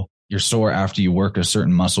how you're sore after you work a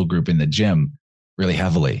certain muscle group in the gym really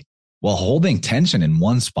heavily. Well, holding tension in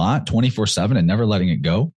one spot 24/7 and never letting it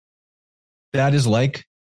go, that is like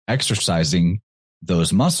exercising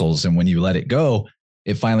those muscles. And when you let it go,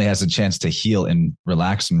 it finally has a chance to heal and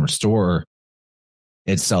relax and restore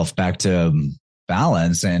itself back to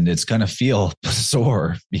balance. And it's going to feel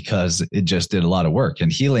sore because it just did a lot of work.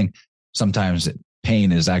 And healing, sometimes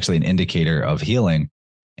pain is actually an indicator of healing.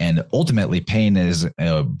 And ultimately, pain is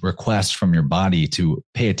a request from your body to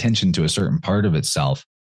pay attention to a certain part of itself.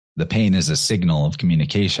 The pain is a signal of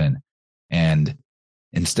communication. And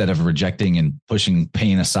instead of rejecting and pushing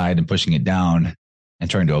pain aside and pushing it down and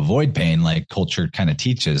trying to avoid pain, like culture kind of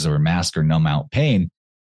teaches, or mask or numb out pain,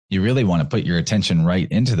 you really want to put your attention right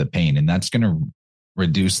into the pain. And that's going to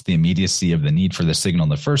reduce the immediacy of the need for the signal in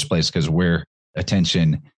the first place, because where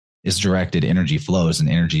attention is directed, energy flows, and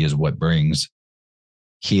energy is what brings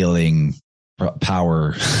healing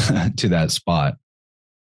power to that spot.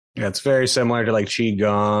 Yeah, it's very similar to like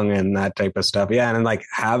Qigong and that type of stuff. Yeah. And like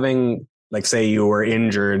having, like, say you were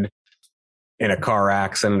injured in a car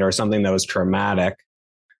accident or something that was traumatic,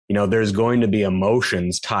 you know, there's going to be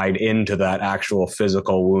emotions tied into that actual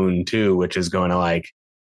physical wound too, which is going to like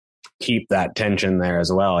keep that tension there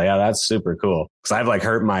as well. Yeah, that's super cool. Because I've like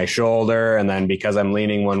hurt my shoulder, and then because I'm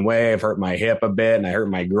leaning one way, I've hurt my hip a bit, and I hurt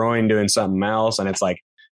my groin doing something else. And it's like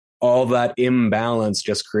all that imbalance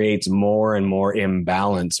just creates more and more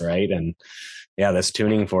imbalance, right? And yeah, this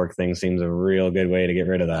tuning fork thing seems a real good way to get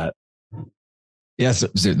rid of that. Yes.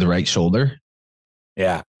 Is it the right shoulder?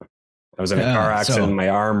 Yeah. I was in a car accident. My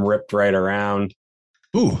arm ripped right around.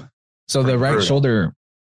 Ooh. So the right shoulder,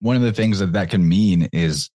 one of the things that can mean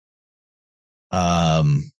is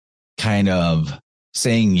kind of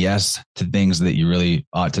saying yes to things that you really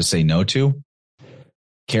ought to say no to,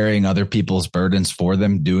 carrying other people's burdens for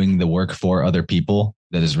them, doing the work for other people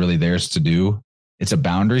that is really theirs to do. It's a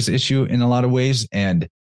boundaries issue in a lot of ways. And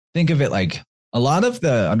think of it like a lot of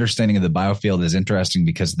the understanding of the biofield is interesting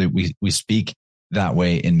because we speak that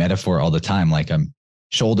way in metaphor all the time. Like I'm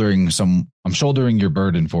shouldering your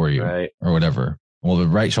burden for you, right, or whatever. Well, the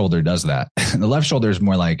right shoulder does that. The left shoulder is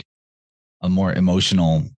more like a more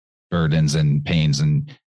emotional burdens and pains and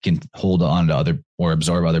can hold on to other or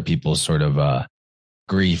absorb other people's sort of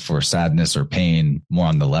grief or sadness or pain more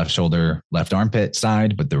on the left shoulder, left armpit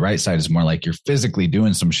side. But the right side is more like you're physically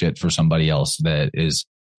doing some shit for somebody else that is.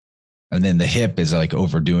 And then the hip is like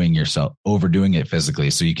overdoing it physically.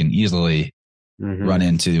 So you can easily run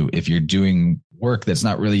into, if you're doing work that's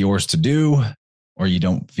not really yours to do, or you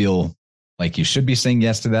don't feel like you should be saying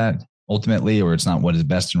yes to that ultimately, or it's not what is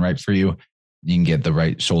best and right for you, you can get the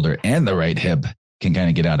right shoulder and the right hip can kind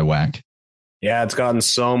of get out of whack. Yeah, it's gotten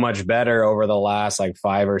so much better over the last like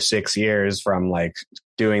 5 or 6 years from like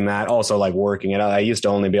doing that. Also like working it out. I used to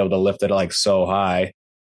only be able to lift it like so high,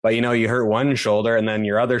 but you hurt one shoulder and then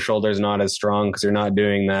your other shoulder is not as strong because you're not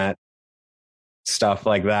doing that stuff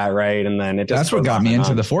like that, right? And then that's what got me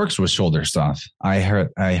into the forks was shoulder stuff. I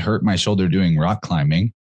hurt my shoulder doing rock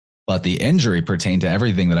climbing, but the injury pertained to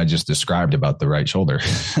everything that I just described about the right shoulder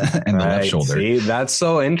and the left shoulder. See, that's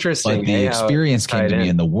so interesting. But the experience came to me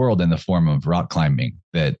in the world in the form of rock climbing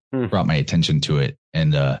that brought my attention to it.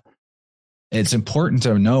 And it's important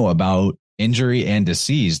to know about injury and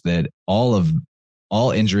disease that all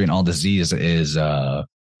injury and all disease is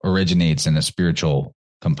originates in a spiritual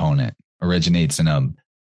component, originates in a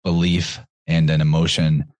belief and an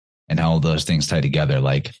emotion and how those things tie together.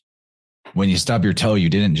 Like when you stub your toe, you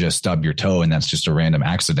didn't just stub your toe and that's just a random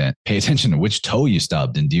accident. Pay attention to which toe you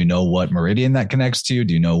stubbed. And do you know what meridian that connects to?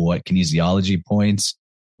 Do you know what kinesiology points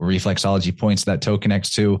or reflexology points that toe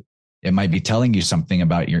connects to? It might be telling you something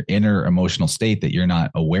about your inner emotional state that you're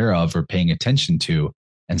not aware of or paying attention to.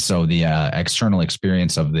 And so the external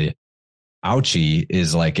experience of the ouchie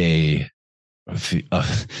is like a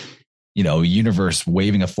universe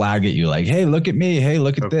waving a flag at you like, hey, look at me. Hey,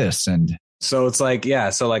 look at this. And so it's like, yeah.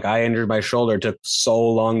 So like I injured my shoulder, took so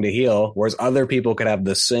long to heal, whereas other people could have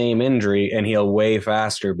the same injury and heal way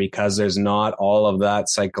faster because there's not all of that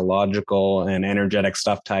psychological and energetic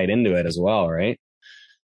stuff tied into it as well, right?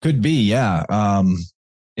 Could be, yeah.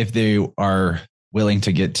 If they are willing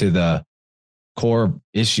to get to the core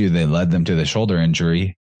issue that led them to the shoulder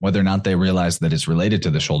injury, whether or not they realize that it's related to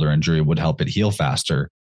the shoulder injury would help it heal faster.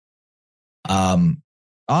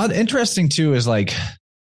 Interesting too is like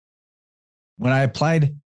when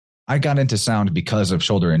I got into sound because of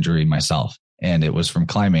shoulder injury myself, and it was from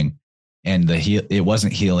climbing, and it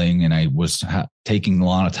wasn't healing, and I was taking a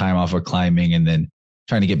lot of time off of climbing and then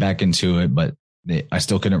trying to get back into it, but I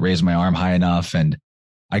still couldn't raise my arm high enough. And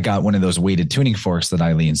I got one of those weighted tuning forks that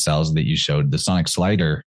Eileen sells that you showed, the Sonic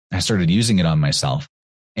Slider. I started using it on myself,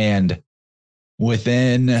 and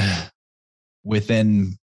within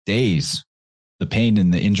days, the pain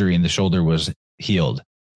and the injury in the shoulder was healed.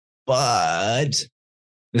 But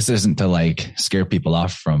this isn't to like scare people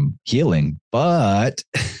off from healing, but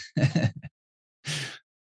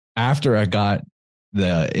after I got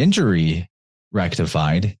the injury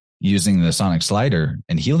rectified using the Sonic Slider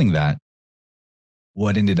and healing that,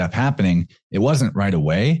 what ended up happening, it wasn't right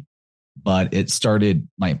away, but it started,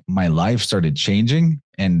 my life started changing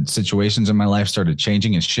and situations in my life started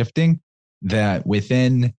changing and shifting that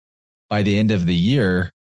by the end of the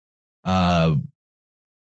year,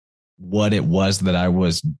 what it was that I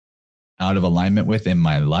was out of alignment with in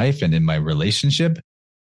my life and in my relationship,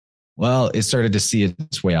 well, it started to see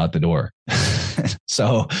its way out the door.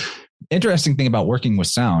 So interesting thing about working with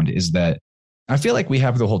sound is that I feel like we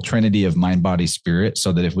have the whole trinity of mind, body, spirit,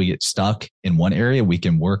 so that if we get stuck in one area, we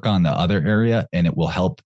can work on the other area and it will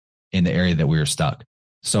help in the area that we were stuck.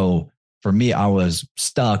 So for me, I was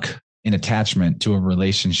stuck in attachment to a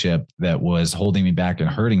relationship that was holding me back and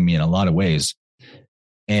hurting me in a lot of ways.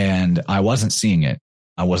 And I wasn't seeing it.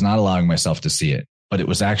 I was not allowing myself to see it, but it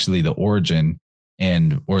was actually the origin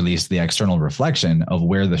or at least the external reflection of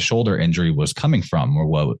where the shoulder injury was coming from or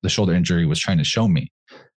what the shoulder injury was trying to show me.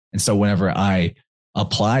 And so whenever I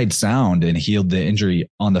applied sound and healed the injury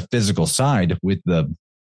on the physical side with the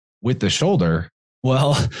with the shoulder,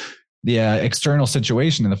 well, the external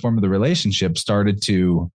situation in the form of the relationship started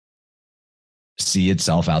to see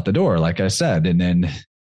itself out the door, like I said. And then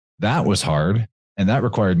that was hard. And that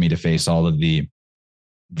required me to face all of the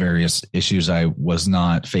various issues I was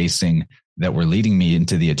not facing that were leading me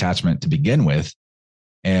into the attachment to begin with.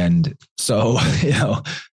 And so,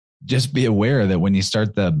 just be aware that when you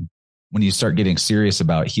start getting serious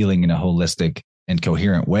about healing in a holistic and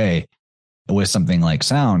coherent way with something like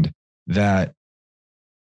sound, that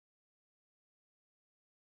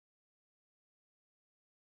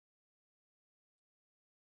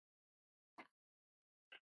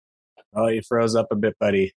Oh, you froze up a bit,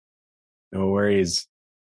 buddy. No worries.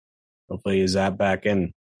 Hopefully you zap back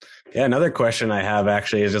in. Yeah, another question I have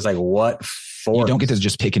actually is just like, what force? You don't get to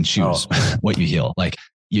just pick and choose what you heal. Like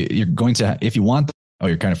you're going to, if you want,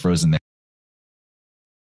 you're kind of frozen there.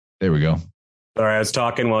 There we go. Sorry, I was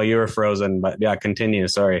talking while you were frozen, but yeah, continue.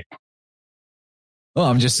 Sorry. Well,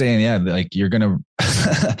 I'm just saying, yeah, like you're going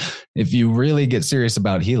to, if you really get serious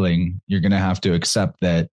about healing, you're going to have to accept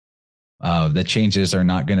that the changes are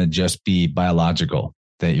not going to just be biological,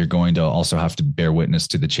 that you're going to also have to bear witness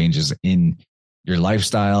to the changes in your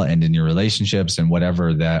lifestyle and in your relationships and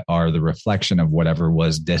whatever that are the reflection of whatever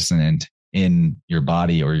was dissonant in your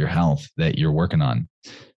body or your health that you're working on.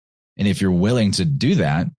 And if you're willing to do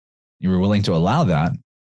that, you're willing to allow that,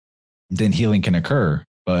 then healing can occur.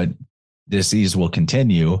 But disease will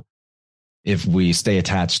continue if we stay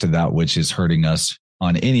attached to that which is hurting us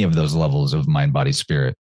on any of those levels of mind, body,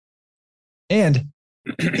 spirit. And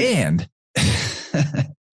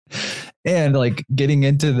like getting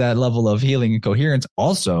into that level of healing and coherence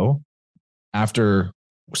also, after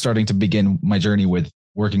starting to begin my journey with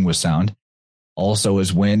working with sound, also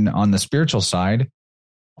is when on the spiritual side,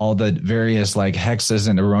 all the various like hexes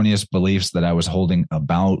and erroneous beliefs that I was holding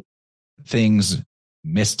about things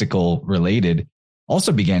mystical related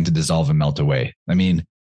also began to dissolve and melt away. I mean,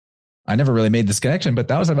 I never really made this connection, but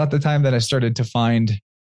that was about the time that I started to find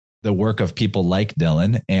the work of people like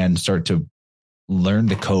Dylan and start to learn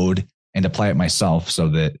the code and apply it myself so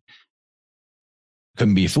that I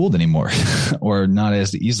couldn't be fooled anymore or not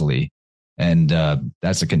as easily. And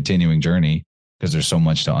that's a continuing journey because there's so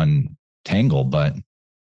much to untangle. But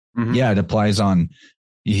yeah, it applies on,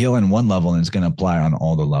 you heal in one level and it's going to apply on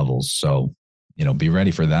all the levels. So, be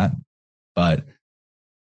ready for that. But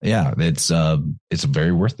yeah, it's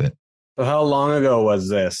very worth it. So how long ago was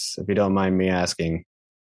this, if you don't mind me asking?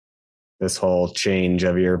 This whole change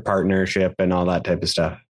of your partnership and all that type of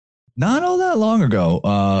stuff? Not all that long ago.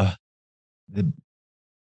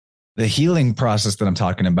 The healing process that I'm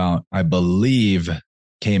talking about, I believe,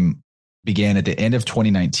 began at the end of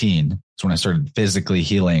 2019. That's when I started physically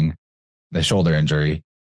healing the shoulder injury.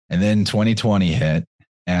 And then 2020 hit.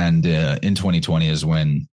 And in 2020 is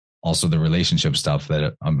when also the relationship stuff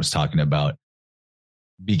that I was talking about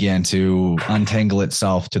began to untangle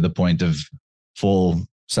itself to the point of full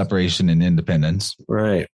separation and independence.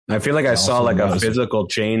 Right. I feel like I saw like a physical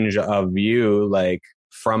change of you, like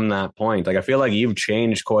from that point. Like I feel like you've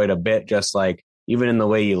changed quite a bit, just like even in the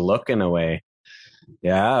way you look in a way.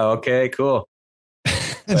 Yeah. Okay, cool.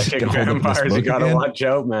 Like vampires, you gotta watch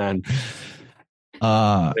out, man.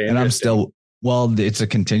 And I'm still, it's a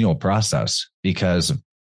continual process because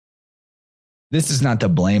this is not to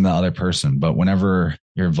blame the other person, but whenever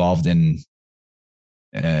you're involved in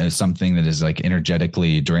something that is like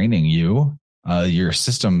energetically draining you, your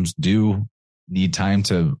systems do need time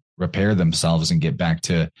to repair themselves and get back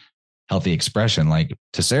to healthy expression. Like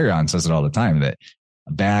Tessarion says it all the time, that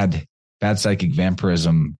bad psychic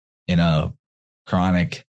vampirism in a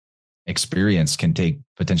chronic experience can take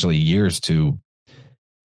potentially years to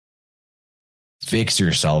fix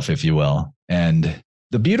yourself, if you will. And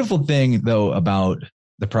the beautiful thing though about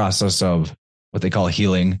the process of what they call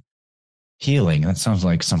healing, that sounds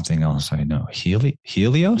like something else I know.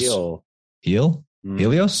 Helios? Heel?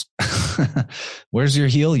 Helios? Where's your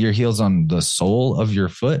heel? Your heel's on the sole of your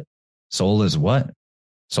foot. Soul is what?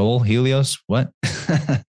 Soul? Helios? What?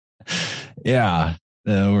 Yeah.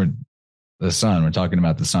 We're the sun. We're talking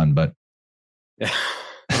about the sun, but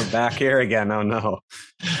we're back here again. Oh no.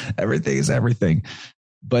 Everything is everything.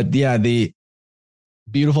 But yeah, the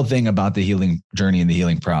beautiful thing about the healing journey and the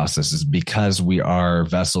healing process is because we are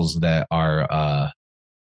vessels that are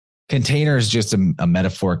container is just a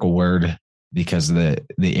metaphorical word, because the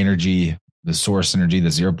energy, the source energy, the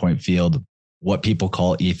 0 point field, what people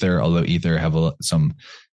call ether, although ether I'm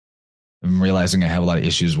realizing I have a lot of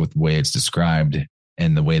issues with the way it's described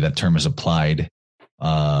and the way that term is applied.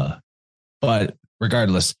 But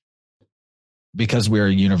regardless, because we are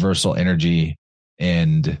universal energy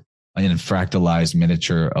and in fractalized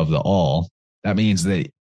miniature of the all, that means that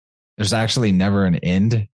there's actually never an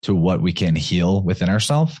end to what we can heal within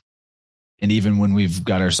ourselves. And even when we've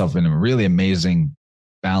got ourselves in a really amazing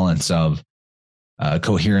balance of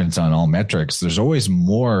coherence on all metrics, there's always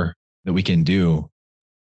more that we can do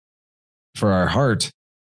for our heart,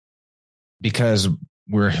 because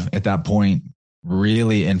we're at that point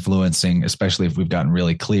really influencing, especially if we've gotten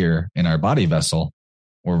really clear in our body vessel,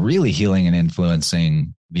 we're really healing and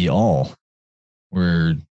influencing the all.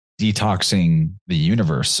 We're detoxing the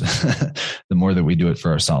universe the more that we do it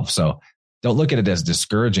for ourselves. So don't look at it as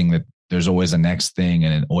discouraging that there's always a next thing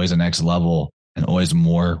and always a next level and always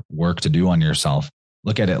more work to do on yourself.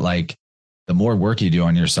 Look at it like the more work you do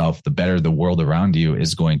on yourself, the better the world around you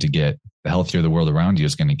is going to get, the healthier the world around you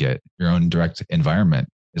is going to get, your own direct environment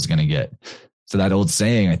is going to get. So that old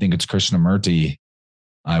saying, I think it's Krishnamurti,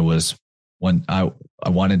 I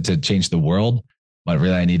wanted to change the world, but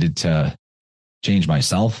really I needed to change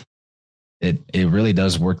myself. It really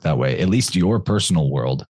does work that way. At least your personal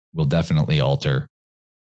world will definitely alter.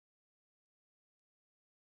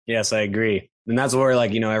 Yes, I agree. And that's where,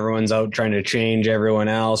 like, everyone's out trying to change everyone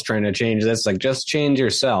else, trying to change this. Like, just change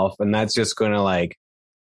yourself. And that's just going to, like,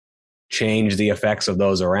 change the effects of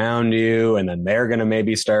those around you. And then they're going to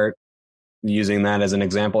maybe start using that as an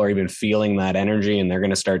example or even feeling that energy. And they're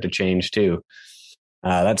going to start to change too.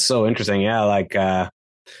 That's so interesting. Yeah. Like,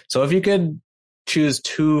 so if you could choose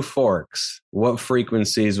 2 forks, what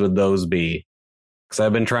frequencies would those be? Because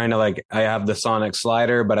I've been trying to, like, I have the sonic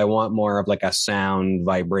slider, but I want more of like a sound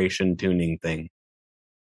vibration tuning thing.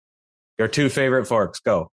 Your 2 favorite forks,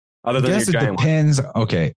 go. Other than your giant depends. One.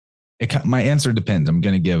 Okay. My answer depends. I'm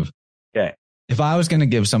going to give. Okay. If I was going to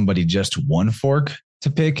give somebody just 1 fork to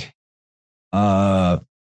pick, I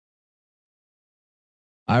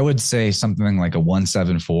would say something like a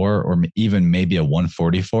 174 or even maybe a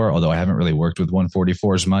 144, although I haven't really worked with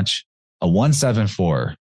 144s much. A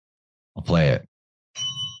 174, I'll play it.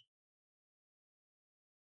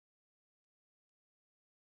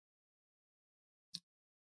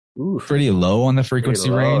 Oof. Pretty low on the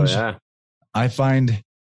frequency range. Yeah. I find,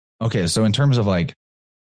 okay, so in terms of like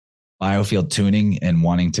biofield tuning and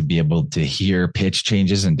wanting to be able to hear pitch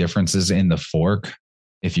changes and differences in the fork,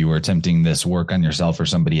 if you were attempting this work on yourself or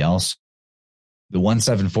somebody else, the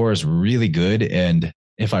 174 is really good. And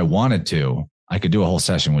if I wanted to, I could do a whole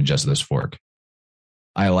session with just this fork.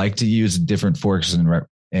 I like to use different forks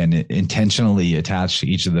and intentionally attach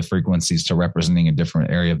each of the frequencies to representing a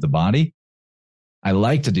different area of the body. I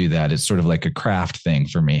like to do that. It's sort of like a craft thing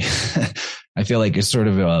for me. I feel like it's sort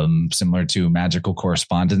of similar to magical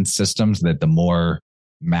correspondence systems, that the more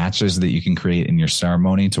matches that you can create in your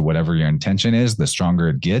ceremony to whatever your intention is, the stronger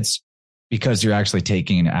it gets, because you're actually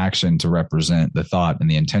taking an action to represent the thought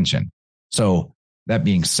and the intention. So that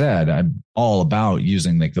being said, I'm all about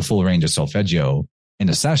using like the full range of solfeggio in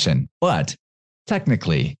a session, but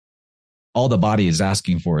technically all the body is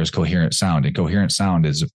asking for is coherent sound, and coherent sound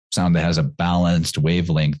is sound that has a balanced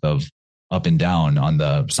wavelength of up and down on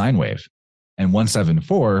the sine wave. And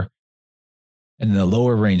 174 and the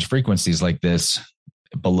lower range frequencies like this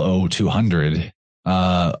below 200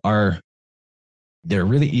 they're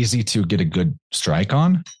really easy to get a good strike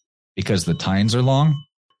on because the tines are long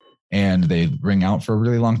and they ring out for a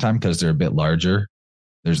really long time because they're a bit larger.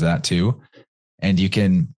 There's that too. And you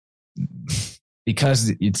can,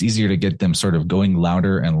 because it's easier to get them sort of going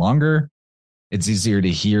louder and longer, it's easier to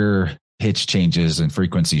hear pitch changes and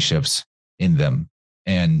frequency shifts in them.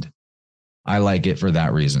 And I like it for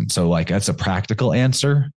that reason. So like, that's a practical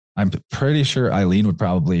answer. I'm pretty sure Eileen would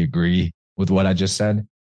probably agree with what I just said.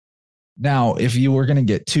 Now, if you were going to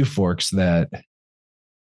get 2 forks that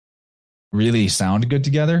really sound good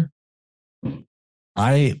together,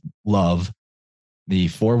 I love the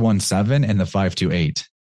 417 and the 528.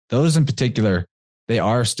 Those in particular, they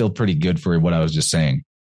are still pretty good for what I was just saying.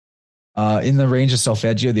 In the range of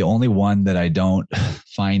solfeggio, the only one that I don't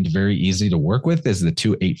find very easy to work with is the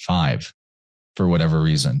 285 for whatever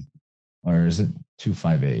reason. Or is it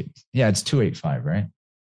 258? Yeah, it's 285, right?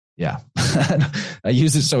 Yeah. I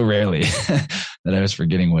use it so rarely that I was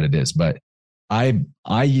forgetting what it is. But I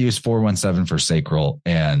use 417 for sacral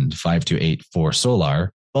and 528 for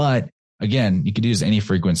solar. But again, you could use any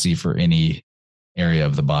frequency for any area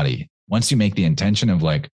of the body. Once you make the intention of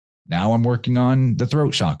like, now I'm working on the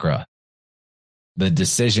throat chakra, the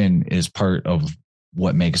decision is part of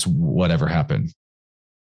what makes whatever happen,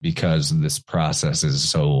 because this process is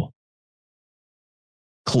so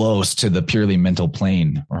close to the purely mental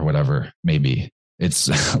plane or whatever, maybe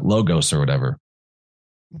it's logos or whatever.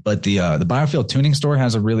 But the Biofield Tuning Store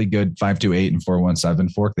has a really good 528 and 417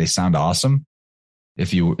 fork. They sound awesome.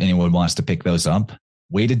 if anyone wants to pick those up.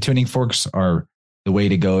 Weighted tuning forks are the way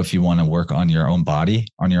to go if you want to work on your own body,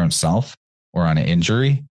 on your own self, or on an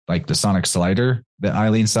injury, like the sonic slider that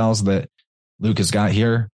Eileen sells that Luke has got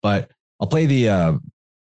here. But I'll play the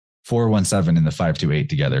 417 and the 528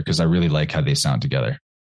 together because I really like how they sound together.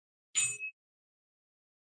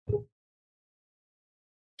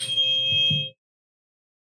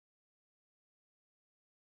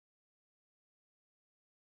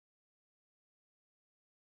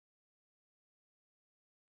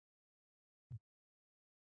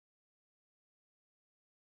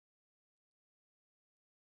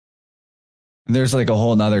 There's like a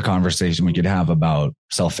whole nother conversation we could have about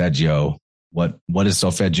solfeggio. What is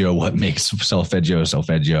solfeggio? What makes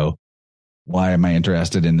solfeggio? Why am I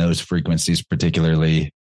interested in those frequencies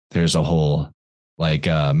particularly? There's a whole like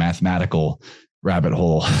mathematical rabbit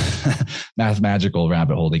hole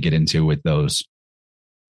to get into with those.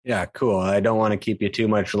 Yeah, cool. I don't want to keep you too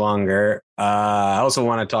much longer. I also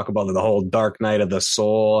want to talk about the whole dark night of the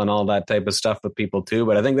soul and all that type of stuff with people too.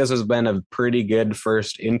 But I think this has been a pretty good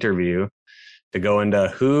first interview to go into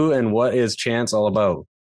who and what is Chance all about.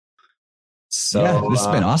 So yeah, this has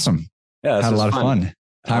been awesome. Yeah, had a lot of fun.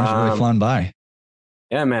 Time's really flown by.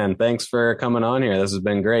 Yeah, man. Thanks for coming on here. This has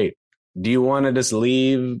been great. Do you want to just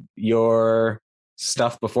leave your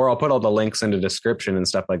stuff before? I'll put all the links in the description and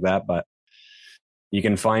stuff like that, but you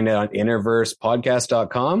can find it on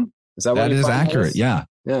innerversepodcast.com. Is that is accurate? Yeah.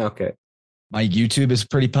 Yeah. Okay. My YouTube is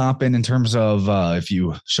pretty popping in terms of if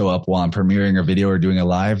you show up while I'm premiering a video or doing a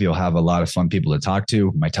live, you'll have a lot of fun people to talk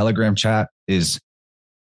to. My Telegram chat is,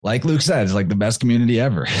 like Luke said, it's like the best community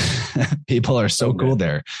ever. People are so cool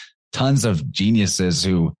there. Tons of geniuses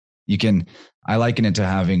who I liken it to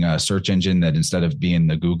having a search engine that instead of being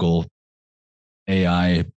the Google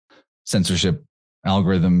AI censorship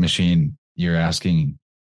algorithm machine, you're asking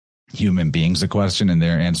human beings a question and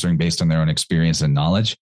they're answering based on their own experience and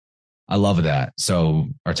knowledge. I love that. So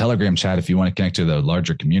our Telegram chat, if you want to connect to the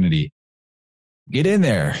larger community, get in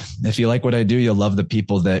there. If you like what I do, you'll love the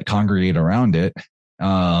people that congregate around it.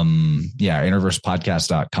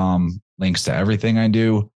 Innerversepodcast.com, links to everything I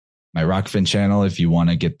do. My Rockfin channel, if you want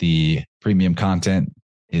to get the premium content,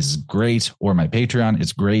 is great, or my Patreon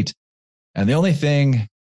is great. And the only thing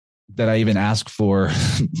that I even ask for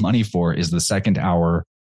money for is the second hour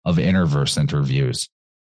of Innerverse interviews.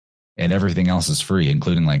 And everything else is free,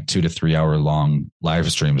 including like 2 to 3 hour long live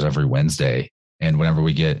streams every Wednesday. And whenever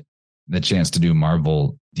we get the chance to do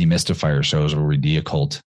Marvel Demystifier shows where we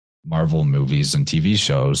de-occult Marvel movies and TV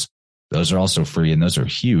shows, those are also free and those are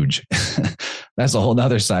huge. That's a whole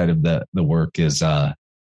other side of the work is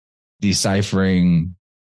deciphering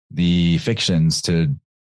the fictions. To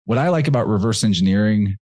what I like about reverse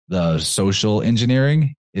engineering, the social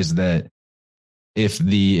engineering, is that if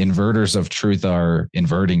the inverters of truth are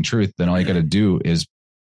inverting truth, then all you got to do is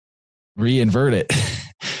re-invert it.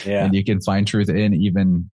 Yeah. And you can find truth in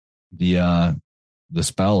even the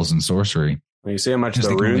spells and sorcery. Well, you see how much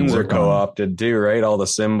the runes are co-opted too, right? All the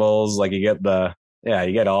symbols, like you get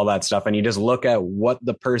all that stuff, and you just look at what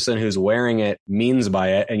the person who's wearing it means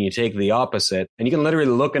by it, and you take the opposite, and you can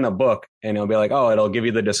literally look in a book and it'll be like, oh, it'll give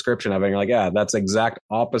you the description of it. And you're like, yeah, that's exact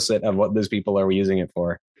opposite of what these people are using it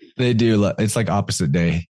for. They do. It's like opposite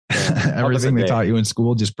day. Yeah, everything they taught you in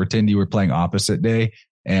school, just pretend you were playing opposite day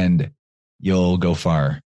and you'll go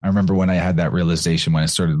far. I remember when I had that realization when I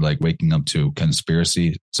started like waking up to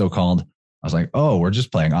conspiracy, so-called, I was like, oh, we're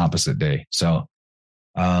just playing opposite day. So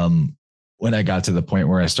when I got to the point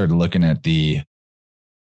where I started looking at the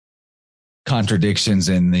contradictions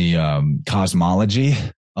in the cosmology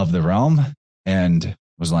of the realm and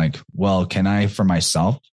was like, well, can I for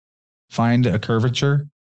myself find a curvature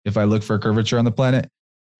if I look for a curvature on the planet?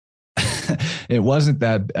 It wasn't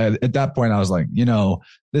that at that point I was like,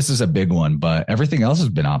 this is a big one, but everything else has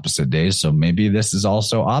been opposite days. So maybe this is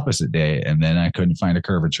also opposite day. And then I couldn't find a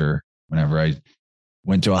curvature whenever I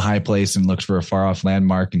went to a high place and looked for a far off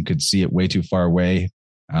landmark and could see it way too far away.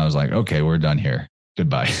 I was like, okay, we're done here.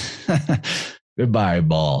 Goodbye. Goodbye,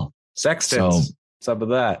 ball. Sextants. So, what's up with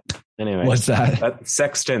that? Anyway, what's that?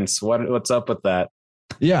 Sextants. What's up with that?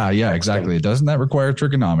 Yeah, exactly. Doesn't that require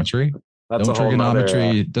trigonometry? Doesn't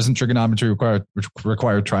trigonometry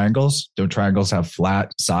require triangles? Don't triangles have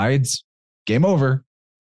flat sides? Game over.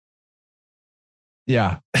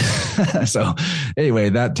 Yeah. So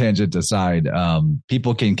anyway, that tangent aside,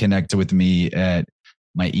 people can connect with me at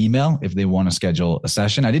my email if they want to schedule a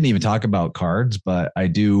session. I didn't even talk about cards, but I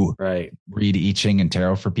do read I Ching and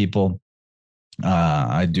tarot for people.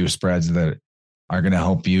 I do spreads that are going to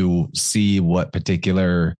help you see what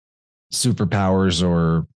particular superpowers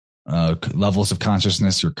or levels of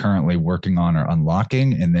consciousness you're currently working on or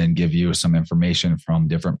unlocking, and then give you some information from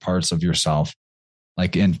different parts of yourself,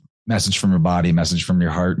 like in message from your body, message from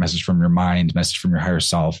your heart, message from your mind, message from your higher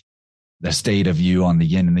self, the state of you on the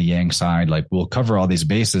yin and the yang side. Like, we'll cover all these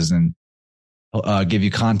bases and give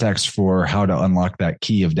you context for how to unlock that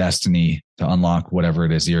key of destiny, to unlock whatever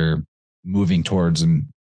it is you're moving towards and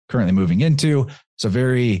currently moving into. So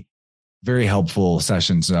very, very helpful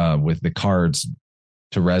sessions with the cards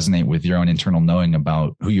to resonate with your own internal knowing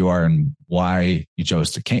about who you are and why you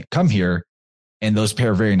chose to come here. And those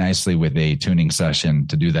pair very nicely with a tuning session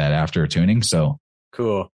to do that after tuning. So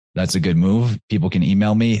cool. That's a good move. People can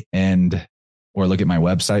email me or look at my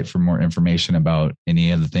website for more information about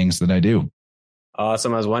any of the things that I do.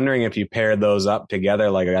 Awesome. I was wondering if you paired those up together,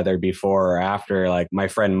 like either before or after. Like my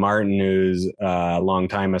friend Martin, who's a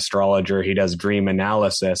longtime astrologer, he does dream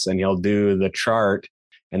analysis, and he'll do the chart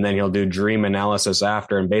and then he'll do dream analysis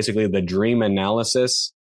after. And basically the dream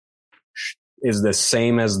analysis is the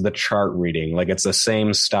same as the chart reading. Like, it's the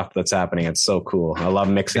same stuff that's happening. It's so cool. I love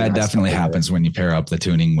mixing. That definitely happens when you pair up the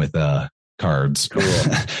tuning with cards. Cool.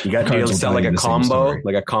 You got to sell like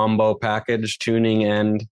a combo package, tuning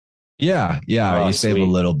and. Yeah. You save a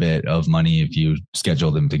little bit of money if you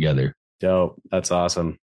schedule them together. Dope. That's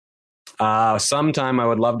awesome. Sometime I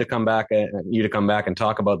would love to come back and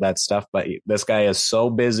talk about that stuff, but this guy is so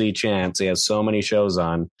busy, Chance. He has so many shows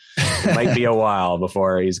on. It might be a while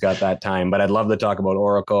before he's got that time, but I'd love to talk about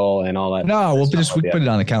Oracle and all that. No, we'll put it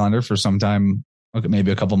on the calendar for some time,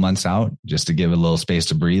 maybe a couple months out, just to give a little space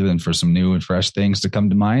to breathe and for some new and fresh things to come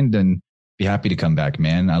to mind, and be happy to come back,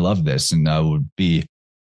 man. I love this. And I would be,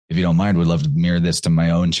 if you don't mind, would love to mirror this to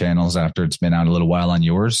my own channels after it's been out a little while on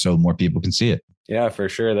yours, so more people can see it. Yeah, for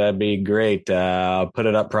sure. That'd be great. I'll put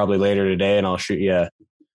it up probably later today, and I'll shoot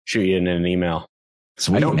you in an email.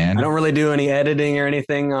 Sweet, man. I don't really do any editing or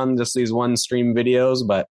anything on just these one stream videos,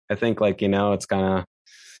 but I think it's kind of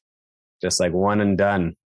just like one and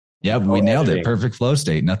done. Yeah, we nailed it. Perfect flow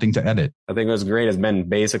state. Nothing to edit. I think it was great. It's been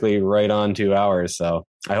basically right on 2 hours. So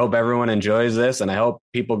I hope everyone enjoys this, and I hope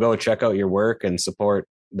people go check out your work and support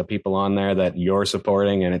the people on there that you're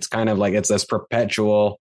supporting. And it's kind of like, it's this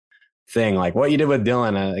perpetual thing, like what you did with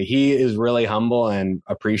Dylan. He is really humble and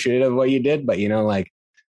appreciative of what you did, but he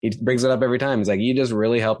brings it up every time. He's like, you just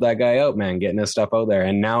really helped that guy out, man, getting his stuff out there.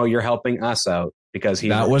 And now you're helping us out because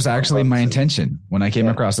that was actually my intention. When I came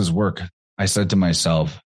across his work, I said to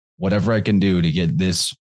myself, whatever I can do to get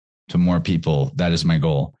this to more people, that is my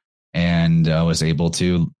goal. And I was able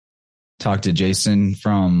to talk to Jason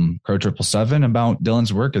from Crow 777 about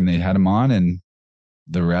Dylan's work, and they had him on, and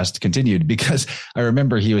the rest continued, because I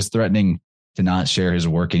remember he was threatening to not share his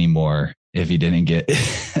work anymore if he didn't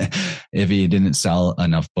sell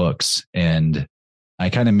enough books. And I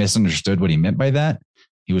kind of misunderstood what he meant by that.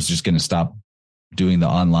 He was just going to stop doing the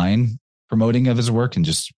online promoting of his work and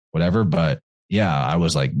just whatever. But yeah, I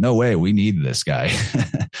was like, no way, we need this guy.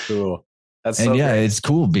 Cool. That's and so yeah, great. It's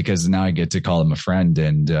cool because now I get to call him a friend.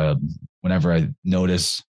 And whenever I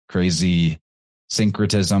notice crazy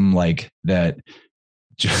syncretism like that,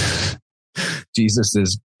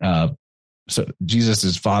 Jesus's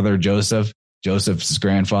father, Joseph's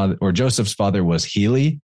grandfather, or Joseph's father was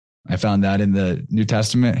Healy. I found that in the New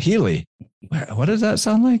Testament. Healy. What does that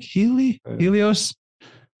sound like? Helios.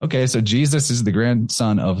 Okay. So Jesus is the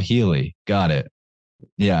grandson of Healy. Got it.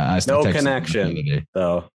 Yeah. No connection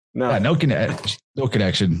though. No, yeah, no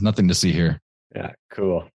connection. Nothing to see here. Yeah.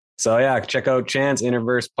 Cool. So yeah, check out Chance,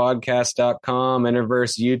 InnerversePodcast.com,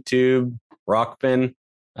 Innerverse YouTube, Rockpin.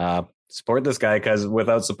 Support this guy, because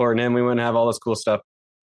without supporting him, we wouldn't have all this cool stuff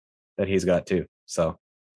that he's got too. So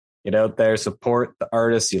get out there, support the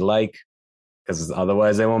artists you like, because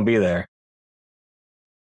otherwise they won't be there.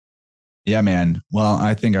 Yeah, man. Well,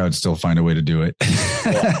 I think I would still find a way to do it.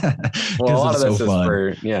 Well, a lot of this is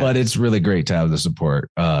fun. But it's really great to have the support.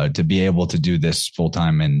 To be able to do this full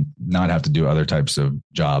time and not have to do other types of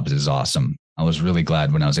jobs is awesome. I was really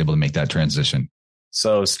glad when I was able to make that transition.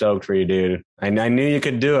 So stoked for you, dude. I knew you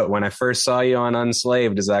could do it. When I first saw you on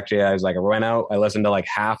Unslaved, I went out, I listened to like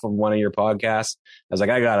half of one of your podcasts. I was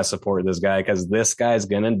like, I got to support this guy because this guy's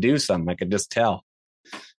going to do something. I could just tell.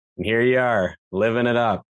 And here you are, living it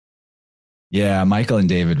up. Yeah, Michael and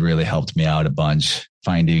David really helped me out a bunch,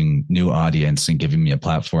 finding new audience and giving me a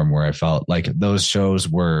platform where I felt like those shows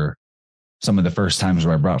were some of the first times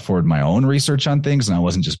where I brought forward my own research on things, and I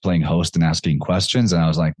wasn't just playing host and asking questions. And I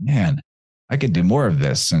was like, man, I could do more of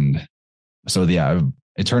this. And so, yeah, I'm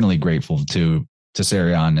eternally grateful to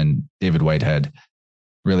Sarion and David Whitehead.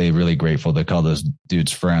 Really, really grateful to call those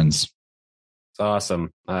dudes friends. It's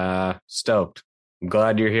awesome. Stoked. I'm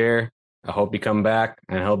glad you're here. I hope you come back,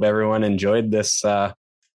 and I hope everyone enjoyed this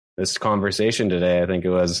this conversation today. I think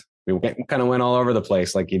we kind of went all over the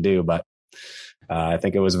place like you do, but I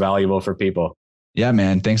think it was valuable for people. Yeah,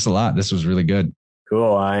 man. Thanks a lot. This was really good.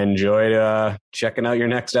 Cool. I enjoyed checking out your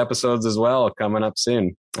next episodes as well, coming up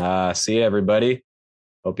soon. See you, everybody.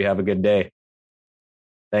 Hope you have a good day.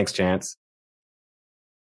 Thanks, Chance.